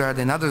Mrs. Hedegaard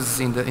and others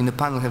in the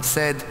panel have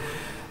said,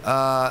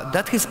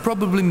 that has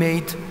probably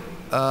made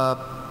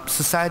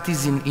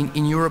societies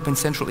in Europe and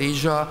Central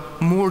Asia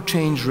more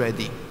change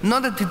ready.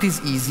 Not that it is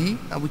easy,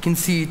 we can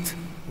see it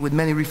with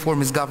many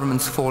reformist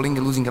governments falling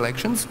and losing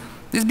elections.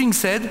 This being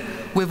said,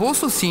 we've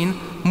also seen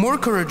more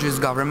courageous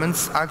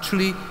governments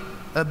actually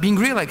being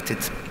re-elected,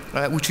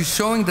 which is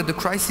showing that the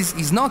crisis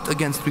is not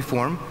against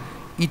reform.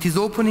 It is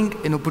opening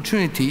an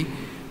opportunity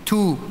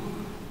to,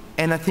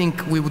 and I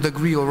think we would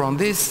agree around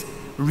this,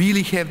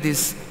 really have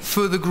this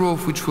further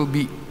growth which will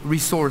be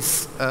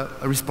resource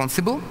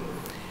responsible,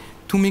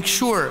 to make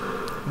sure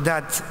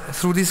that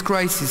through this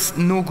crisis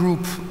no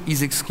group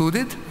is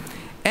excluded.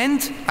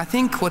 And I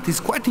think what is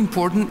quite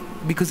important,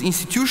 because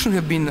institutions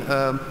have been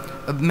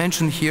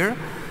mentioned here,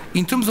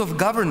 in terms of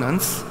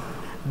governance,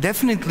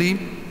 definitely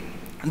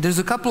there's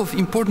a couple of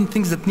important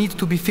things that need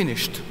to be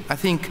finished. I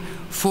think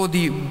for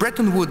the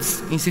Bretton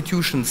Woods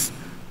institutions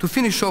to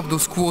finish off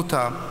those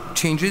quota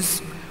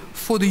changes,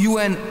 for the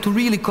UN to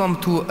really come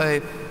to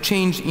a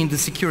change in the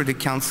Security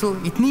Council,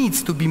 it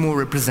needs to be more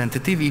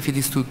representative if it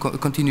is to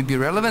continue to be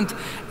relevant.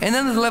 And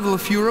then at the level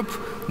of Europe,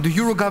 the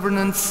Euro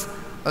governance,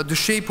 the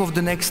shape of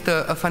the next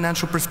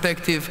financial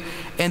perspective,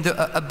 and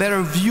a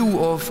better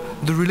view of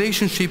the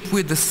relationship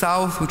with the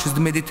South, which is the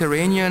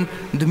Mediterranean,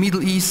 the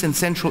Middle East and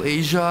Central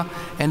Asia,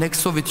 and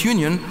ex-Soviet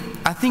Union,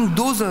 I think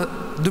those are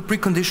the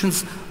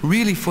preconditions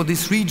really for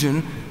this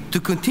region to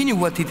continue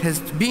what it has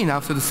been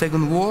after the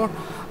Second War,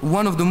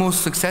 one of the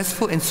most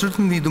successful and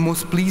certainly the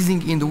most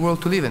pleasing in the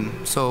world to live in.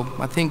 So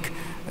I think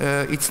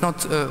it's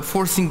not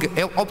forcing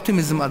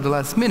optimism at the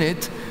last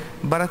minute,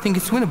 but I think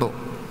it's winnable.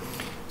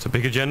 It's a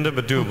big agenda,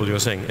 but doable, you're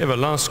saying. Eva,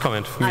 last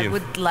comment from you. I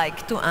would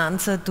like to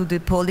answer to the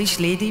Polish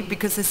lady,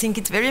 because I think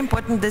it's very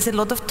important. There's a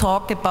lot of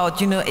talk about,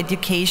 you know,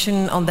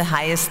 education on the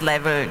highest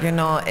level, you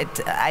know,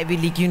 at Ivy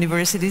League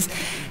universities.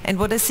 And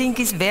what I think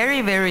is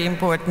very, very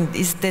important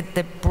is that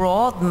the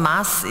broad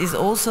mass is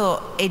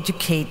also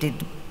educated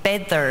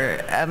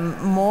better,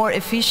 more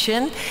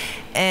efficient.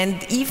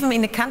 And even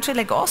in a country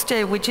like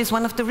Austria, which is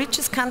one of the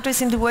richest countries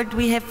in the world,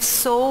 we have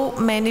so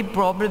many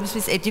problems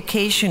with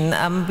education.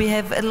 We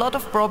have a lot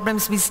of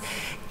problems with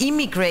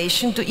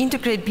immigration, to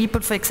integrate people.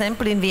 For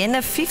example, in Vienna,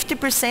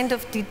 50%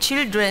 of the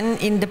children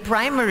in the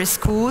primary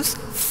schools,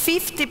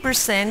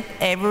 50%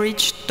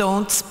 average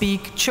don't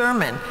speak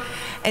German.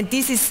 And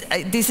this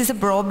is a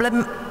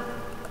problem,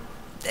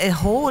 a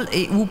whole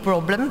EU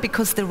problem,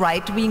 because the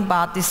right-wing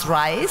parties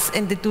rise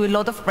and they do a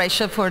lot of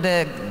pressure for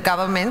the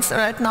governments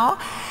right now.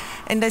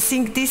 And I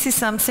think this is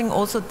something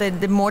also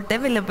that the more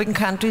developing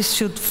countries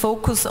should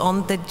focus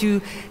on, that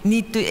you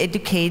need to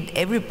educate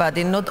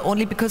everybody, not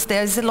only because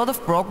there is a lot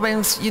of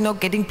programs, you know,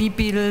 getting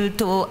people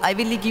to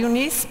Ivy League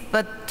unis,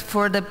 but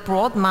for the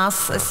broad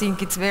mass, I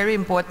think it's very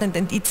important,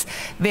 and it's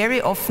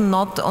very often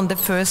not on the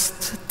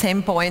first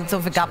 10 points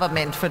of a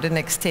government for the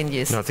next 10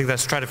 years. No, I think that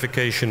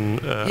stratification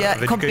yeah,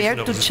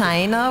 compared to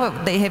China,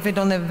 they have it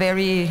on a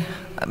very,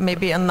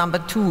 maybe on number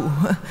 2.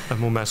 A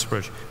more mass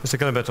approach. Mr.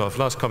 Kelimbetov,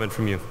 last comment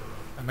from you.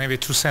 Maybe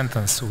 2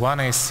 sentences. One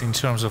is in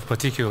terms of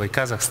particularly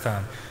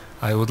Kazakhstan.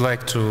 I would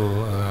like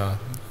to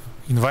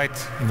invite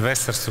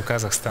investors to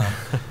Kazakhstan.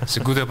 It's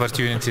a good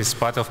opportunity, it's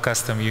part of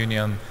custom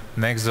union,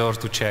 next door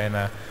to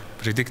China,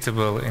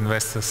 predictable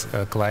investors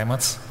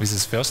climates. This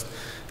is first.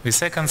 The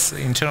second,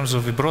 in terms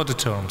of the broader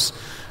terms,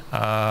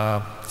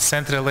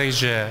 Central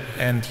Asia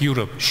and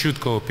Europe should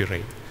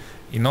cooperate.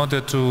 In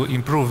order to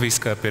improve this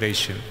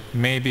cooperation,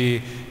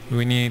 maybe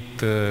we need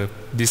to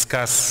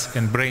discuss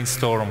and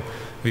brainstorm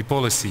the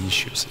policy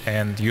issues,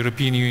 and the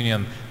European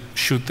Union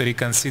should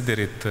reconsider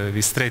it,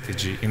 the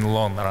strategy in the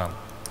long run.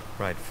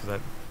 Right, for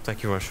that.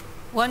 Thank you very much.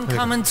 One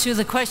comment to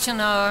the question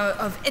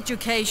of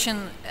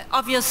education.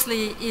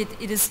 Obviously,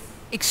 it is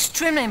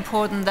extremely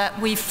important that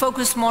we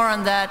focus more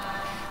on that,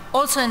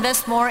 also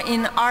invest more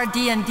in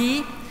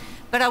RD&D,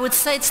 but I would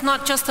say it's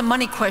not just a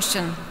money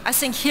question. I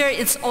think here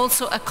it's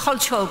also a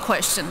cultural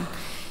question.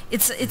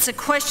 It's a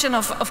question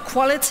of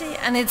quality,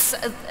 and it's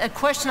a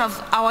question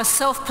of our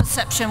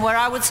self-perception, where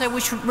I would say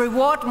we should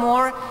reward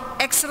more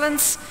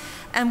excellence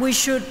and we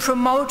should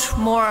promote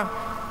more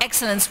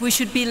excellence. We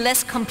should be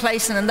less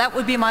complacent, and that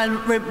would be my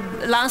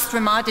last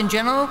remark in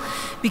general,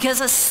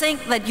 because I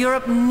think that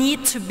Europe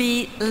needs to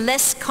be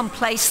less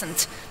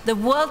complacent. The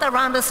world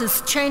around us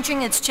is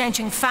changing, it's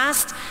changing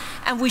fast,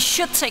 and we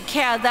should take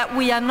care that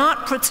we are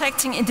not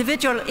protecting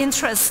individual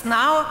interests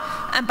now,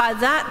 and by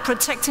that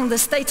protecting the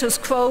status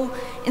quo,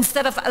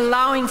 instead of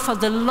allowing for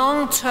the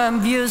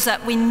long-term views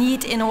that we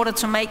need in order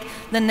to make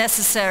the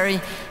necessary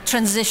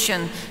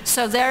transition.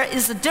 So there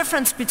is a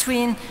difference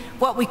between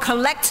what we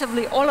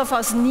collectively, all of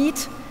us, need,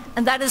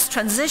 and that is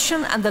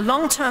transition and the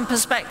long-term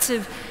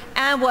perspective,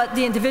 and what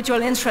the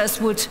individual interests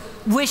would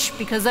wish,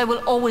 because they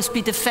will always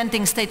be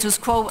defending status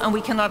quo, and we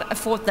cannot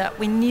afford that.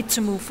 We need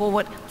to move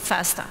forward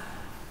faster.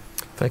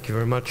 Thank you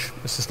very much.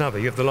 Mr. Snabe,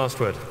 you have the last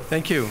word.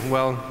 Thank you.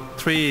 Well,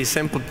 3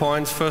 simple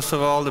points. First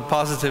of all, the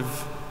positive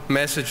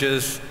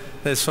messages.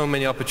 There's so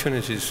many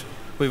opportunities.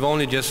 We've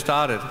only just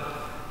started,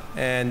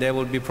 and there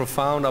will be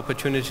profound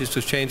opportunities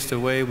to change the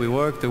way we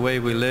work, the way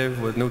we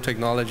live with new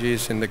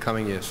technologies in the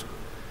coming years.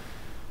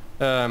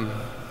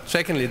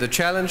 Secondly, the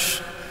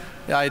challenge.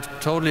 I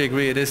totally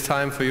agree. It is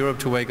time for Europe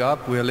to wake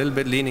up. We're a little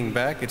bit leaning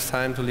back. It's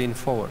time to lean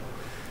forward.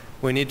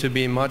 We need to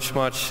be much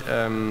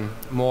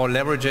more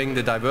leveraging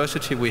the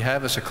diversity we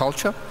have as a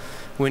culture.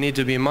 We need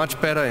to be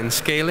much better in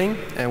scaling,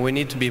 and we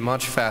need to be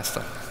much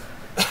faster.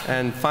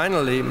 And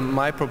finally,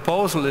 my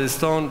proposal is,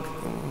 don't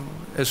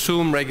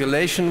assume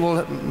regulation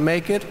will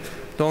make it.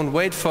 Don't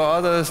wait for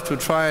others to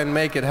try and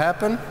make it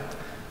happen.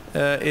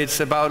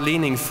 It's about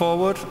leaning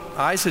forward.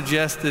 I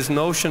suggest this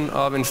notion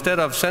of, instead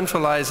of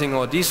centralizing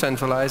or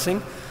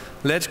decentralizing,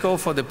 let's go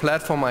for the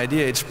platform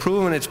idea. It's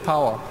proven its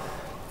power.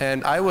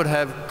 And I would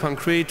have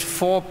concrete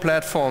 4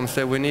 platforms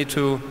that we need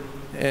to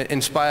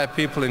inspire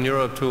people in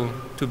Europe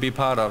to be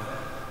part of.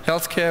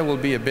 Healthcare will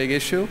be a big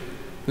issue.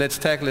 Let's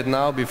tackle it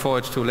now before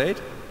it's too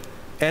late.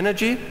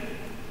 Energy.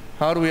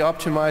 How do we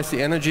optimize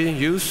the energy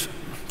use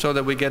so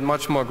that we get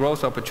much more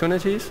growth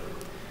opportunities?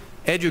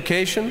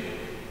 Education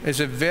is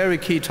a very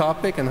key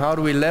topic, and how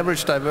do we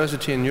leverage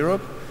diversity in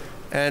Europe?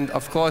 And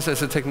of course,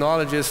 as a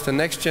technologist, the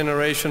next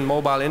generation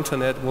mobile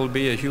internet will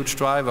be a huge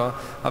driver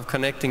of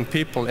connecting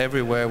people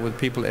everywhere with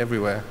people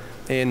everywhere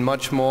in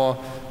much more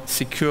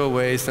secure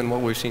ways than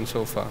what we've seen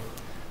so far.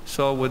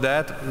 So with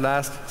that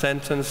last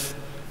sentence,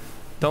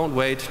 Don't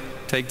wait.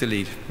 Take the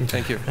lead.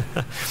 Thank you.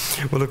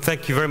 Well, look,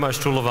 thank you very much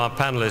to all of our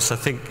panelists. I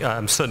think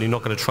I'm certainly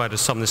not going to try to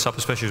sum this up,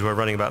 especially as we're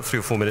running about 3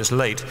 or 4 minutes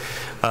late.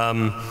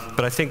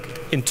 But I think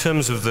in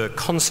terms of the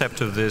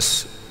concept of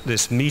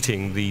this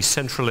meeting, the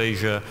Central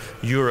Asia,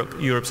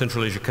 Europe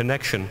Central Asia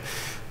connection,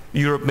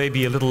 Europe may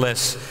be a little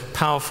less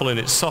powerful in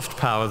its soft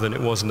power than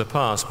it was in the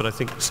past, but I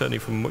think certainly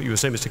from what you were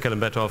saying, Mr.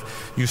 Kelimbetov,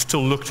 you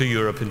still look to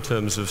Europe in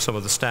terms of some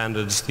of the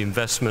standards, the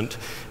investment,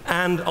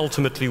 and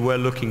ultimately we're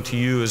looking to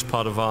you as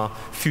part of our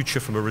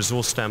future from a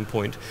resource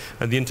standpoint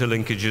and the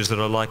interlinkages that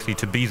are likely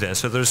to be there.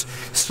 So there's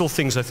still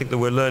things I think that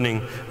we're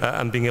learning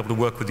and being able to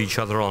work with each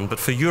other on. But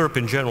for Europe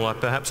in general,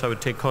 perhaps I would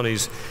take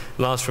Connie's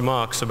last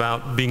remarks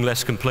about being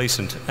less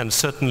complacent and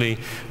certainly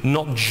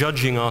not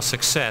judging our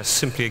success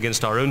simply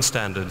against our own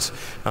standards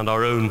and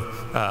our own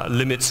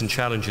limits and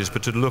challenges,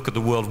 but to look at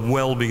the world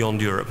well beyond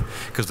Europe,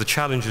 because the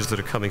challenges that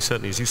are coming,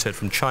 certainly as you said,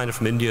 from China,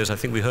 from India, as I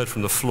think we heard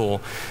from the floor,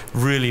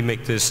 really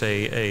make this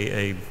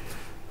a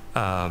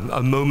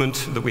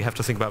moment that we have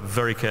to think about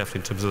very carefully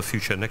in terms of the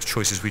future, next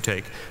choices we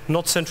take.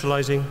 Not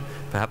centralizing,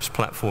 perhaps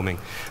platforming.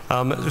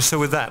 So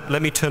with that,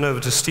 let me turn over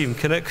to Stephen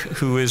Kinnock,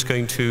 who is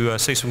going to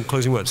say some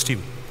closing words.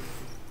 Stephen.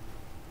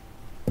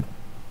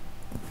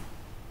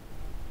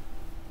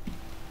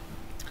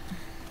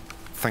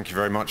 Thank you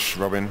very much,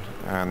 Robin,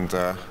 and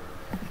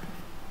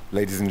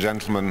ladies and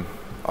gentlemen,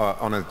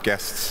 honoured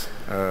guests.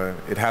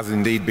 It has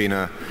indeed been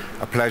a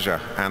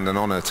pleasure and an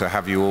honour to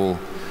have you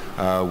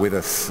all with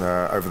us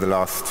over the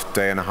last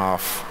day and a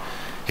half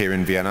here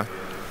in Vienna.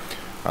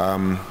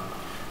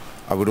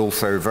 I would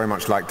also very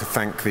much like to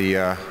thank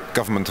the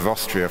government of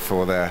Austria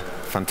for their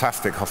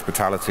fantastic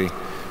hospitality.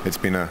 It's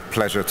been a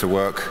pleasure to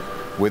work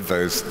with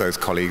those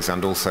colleagues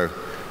and also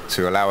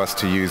to allow us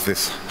to use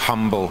this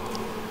humble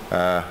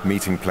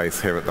meeting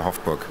place here at the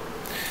Hofburg.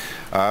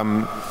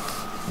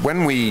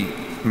 When we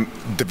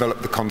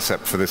developed the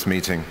concept for this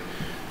meeting,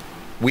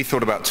 we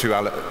thought about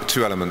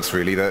two elements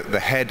really, the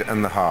head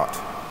and the heart.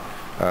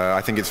 I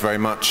think it's very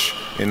much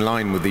in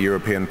line with the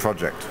European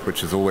project,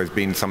 which has always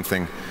been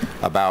something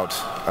about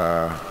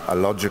a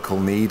logical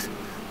need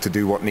to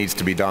do what needs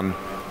to be done,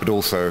 but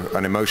also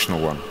an emotional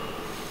one.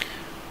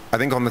 I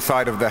think on the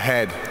side of the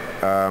head,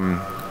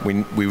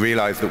 we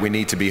realize that we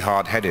need to be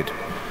hard-headed.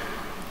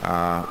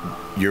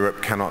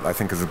 Europe cannot, I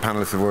think as the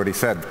panelists have already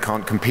said,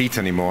 can't compete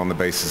anymore on the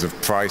basis of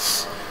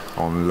price,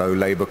 on low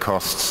labor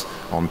costs,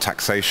 on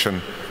taxation.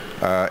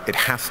 It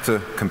has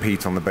to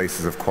compete on the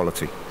basis of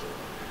quality.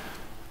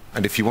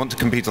 And if you want to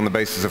compete on the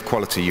basis of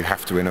quality, you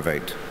have to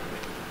innovate.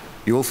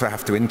 You also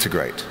have to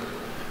integrate.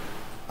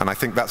 And I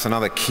think that's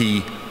another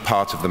key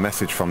part of the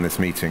message from this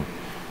meeting.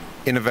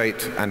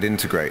 Innovate and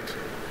integrate.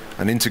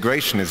 And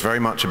integration is very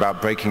much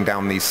about breaking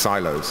down these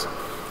silos.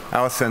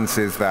 Our sense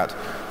is that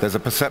there's a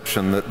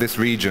perception that this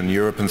region,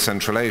 Europe and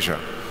Central Asia,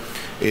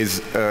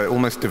 is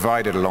almost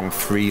divided along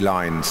 3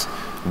 lines.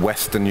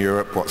 Western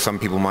Europe, what some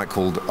people might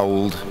call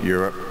old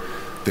Europe,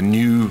 the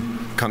new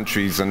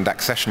countries and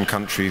accession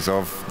countries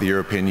of the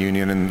European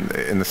Union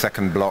in the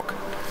second bloc,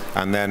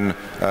 and then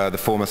the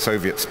former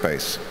Soviet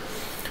space.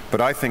 But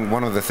I think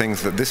one of the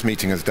things that this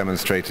meeting has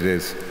demonstrated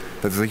is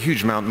that there's a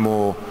huge amount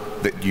more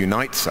that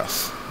unites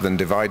us than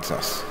divides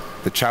us.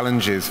 The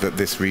challenges that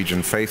this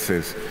region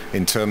faces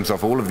in terms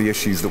of all of the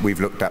issues that we've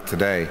looked at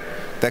today,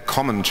 they're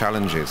common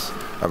challenges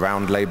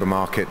around labor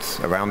markets,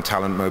 around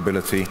talent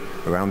mobility,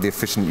 around the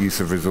efficient use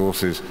of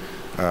resources.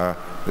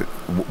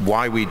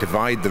 Why we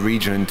divide the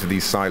region into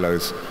these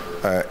silos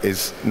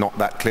is not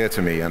that clear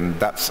to me, and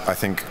that's, I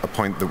think, a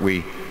point that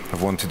we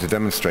have wanted to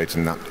demonstrate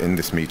in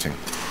this meeting.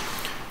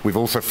 We've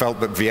also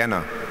felt that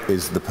Vienna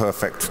is the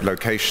perfect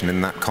location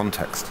in that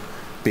context,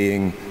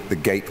 being the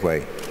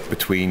gateway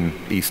between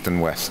East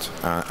and West,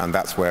 and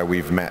that's where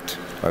we've met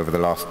over the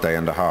last day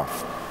and a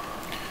half.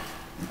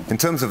 In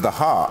terms of the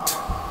heart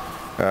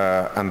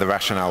and the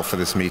rationale for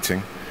this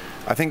meeting,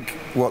 I think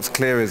what's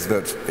clear is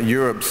that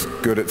Europe's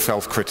good at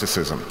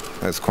self-criticism.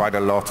 There's quite a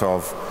lot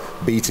of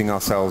beating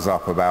ourselves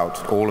up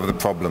about all of the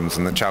problems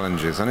and the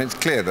challenges, and it's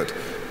clear that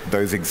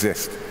those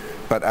exist.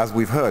 But as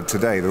we've heard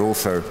today, there are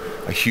also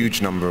a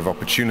huge number of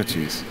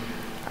opportunities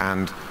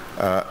and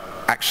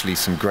actually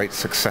some great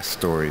success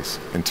stories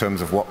in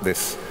terms of what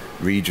this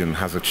region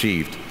has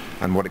achieved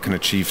and what it can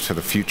achieve to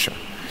the future.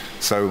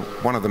 So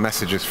one of the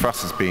messages for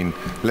us has been,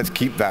 let's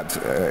keep that,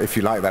 if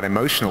you like, that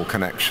emotional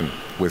connection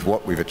with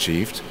what we've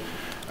achieved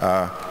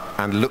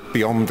and look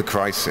beyond the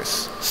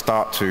crisis,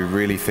 start to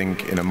really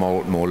think in a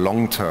more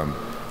long-term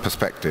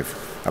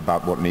perspective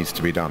about what needs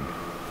to be done.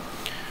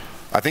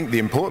 I think the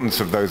importance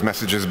of those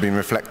messages has been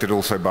reflected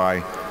also by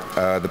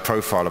the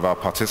profile of our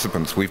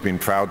participants. We've been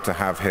proud to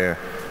have here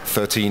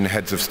 13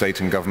 heads of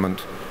state and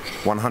government,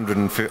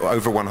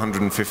 over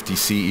 150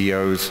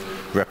 CEOs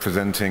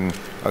representing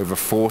over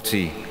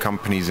 40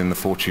 companies in the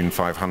Fortune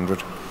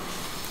 500.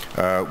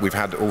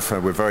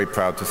 We're very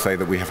proud to say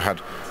that we have had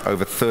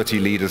over 30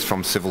 leaders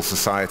from civil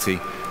society,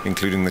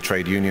 including the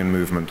trade union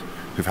movement,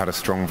 who've had a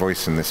strong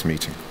voice in this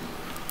meeting.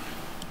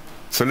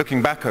 So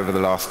looking back over the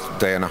last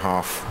day and a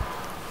half,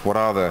 what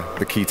are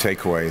the key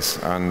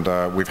takeaways?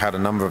 And we've had a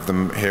number of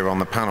them here on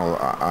the panel.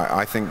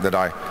 I think that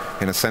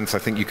in a sense, I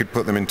think you could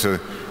put them into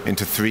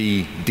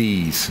 3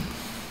 Ds.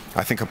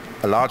 I think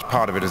a large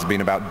part of it has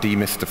been about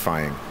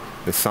demystifying.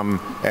 There's some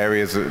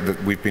areas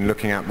that we've been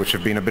looking at which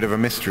have been a bit of a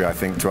mystery, I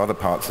think, to other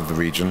parts of the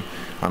region,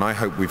 and I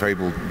hope we've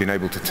been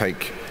able to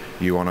take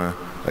you on a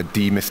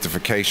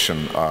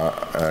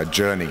demystification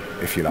journey,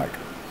 if you like.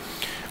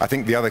 I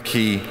think the other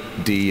key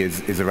D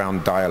is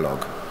around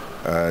dialogue.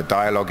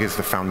 Dialogue is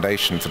the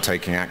foundation for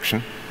taking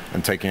action,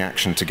 and taking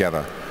action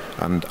together.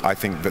 And I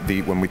think that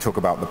when we talk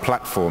about the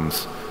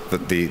platforms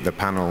that the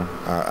panel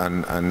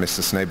and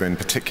Mr. Snabe in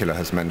particular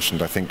has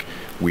mentioned,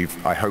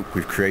 I hope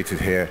we've created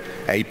here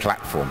a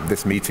platform.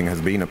 This meeting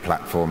has been a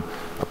platform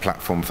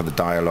for the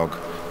dialogue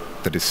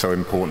that is so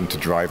important to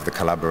drive the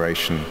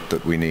collaboration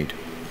that we need.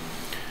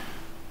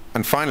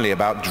 And finally,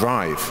 about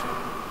drive.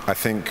 I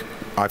think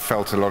I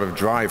felt a lot of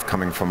drive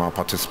coming from our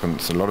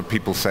participants, a lot of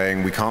people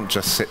saying we can't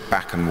just sit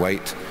back and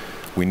wait,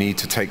 we need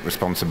to take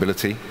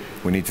responsibility,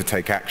 we need to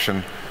take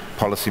action.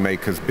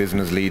 Policymakers,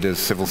 business leaders,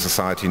 civil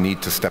society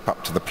need to step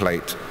up to the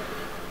plate.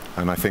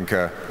 And I think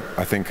as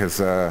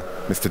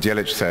Mr.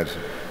 Djelic said,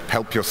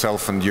 help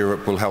yourself and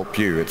Europe will help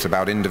you. It's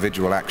about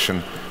individual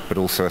action, but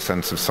also a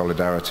sense of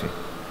solidarity.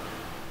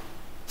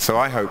 So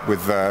I hope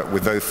with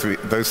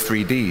those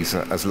three Ds,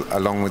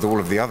 along with all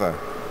of the other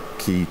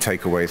key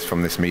takeaways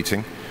from this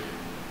meeting,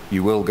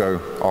 you will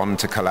go on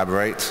to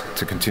collaborate,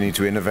 to continue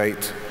to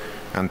innovate,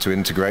 and to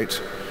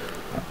integrate.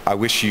 I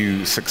wish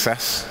you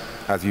success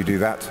as you do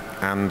that,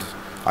 and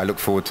I look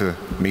forward to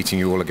meeting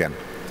you all again.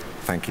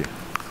 Thank you.